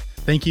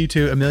thank you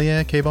to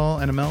Amelia, K-Ball,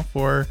 and Amel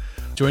for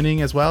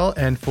joining as well,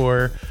 and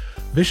for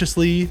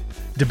viciously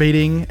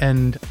debating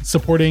and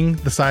supporting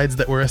the sides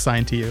that were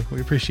assigned to you.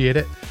 We appreciate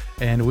it.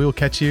 And we will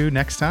catch you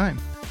next time.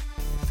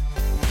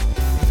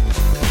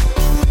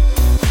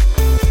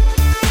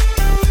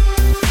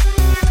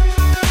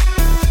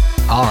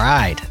 All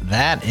right,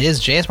 that is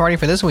JS Party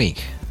for this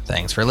week.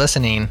 Thanks for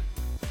listening.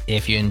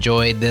 If you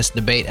enjoyed this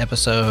debate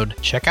episode,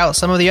 check out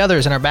some of the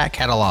others in our back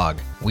catalog.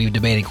 We've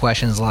debated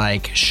questions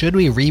like, should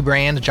we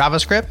rebrand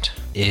JavaScript?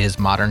 Is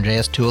modern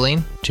JS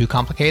tooling too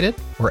complicated?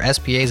 Were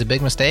SPAs a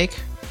big mistake?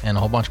 And a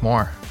whole bunch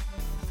more.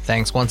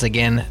 Thanks once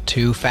again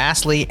to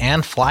Fastly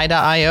and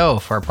Fly.io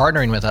for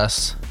partnering with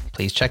us.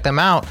 Please check them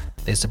out.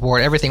 They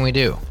support everything we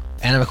do.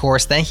 And of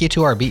course, thank you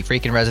to our beat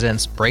freak in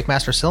residence,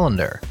 Breakmaster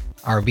Cylinder.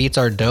 Our beats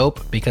are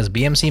dope because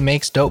BMC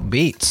makes dope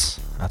beats.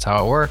 That's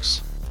how it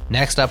works.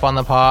 Next up on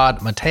the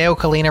pod, Matteo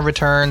Collina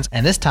returns,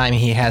 and this time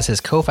he has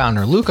his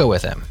co-founder Luca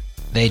with him.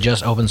 They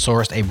just open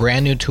sourced a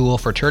brand new tool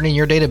for turning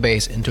your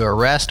database into a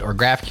REST or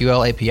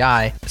GraphQL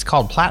API. It's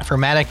called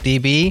Platformatic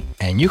DB,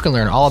 and you can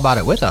learn all about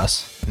it with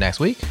us next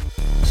week.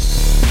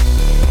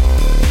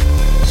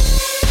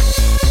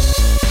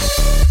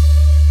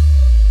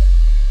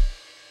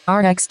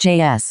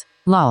 RxJS.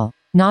 Lol.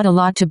 Not a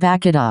lot to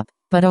back it up,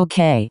 but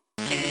okay.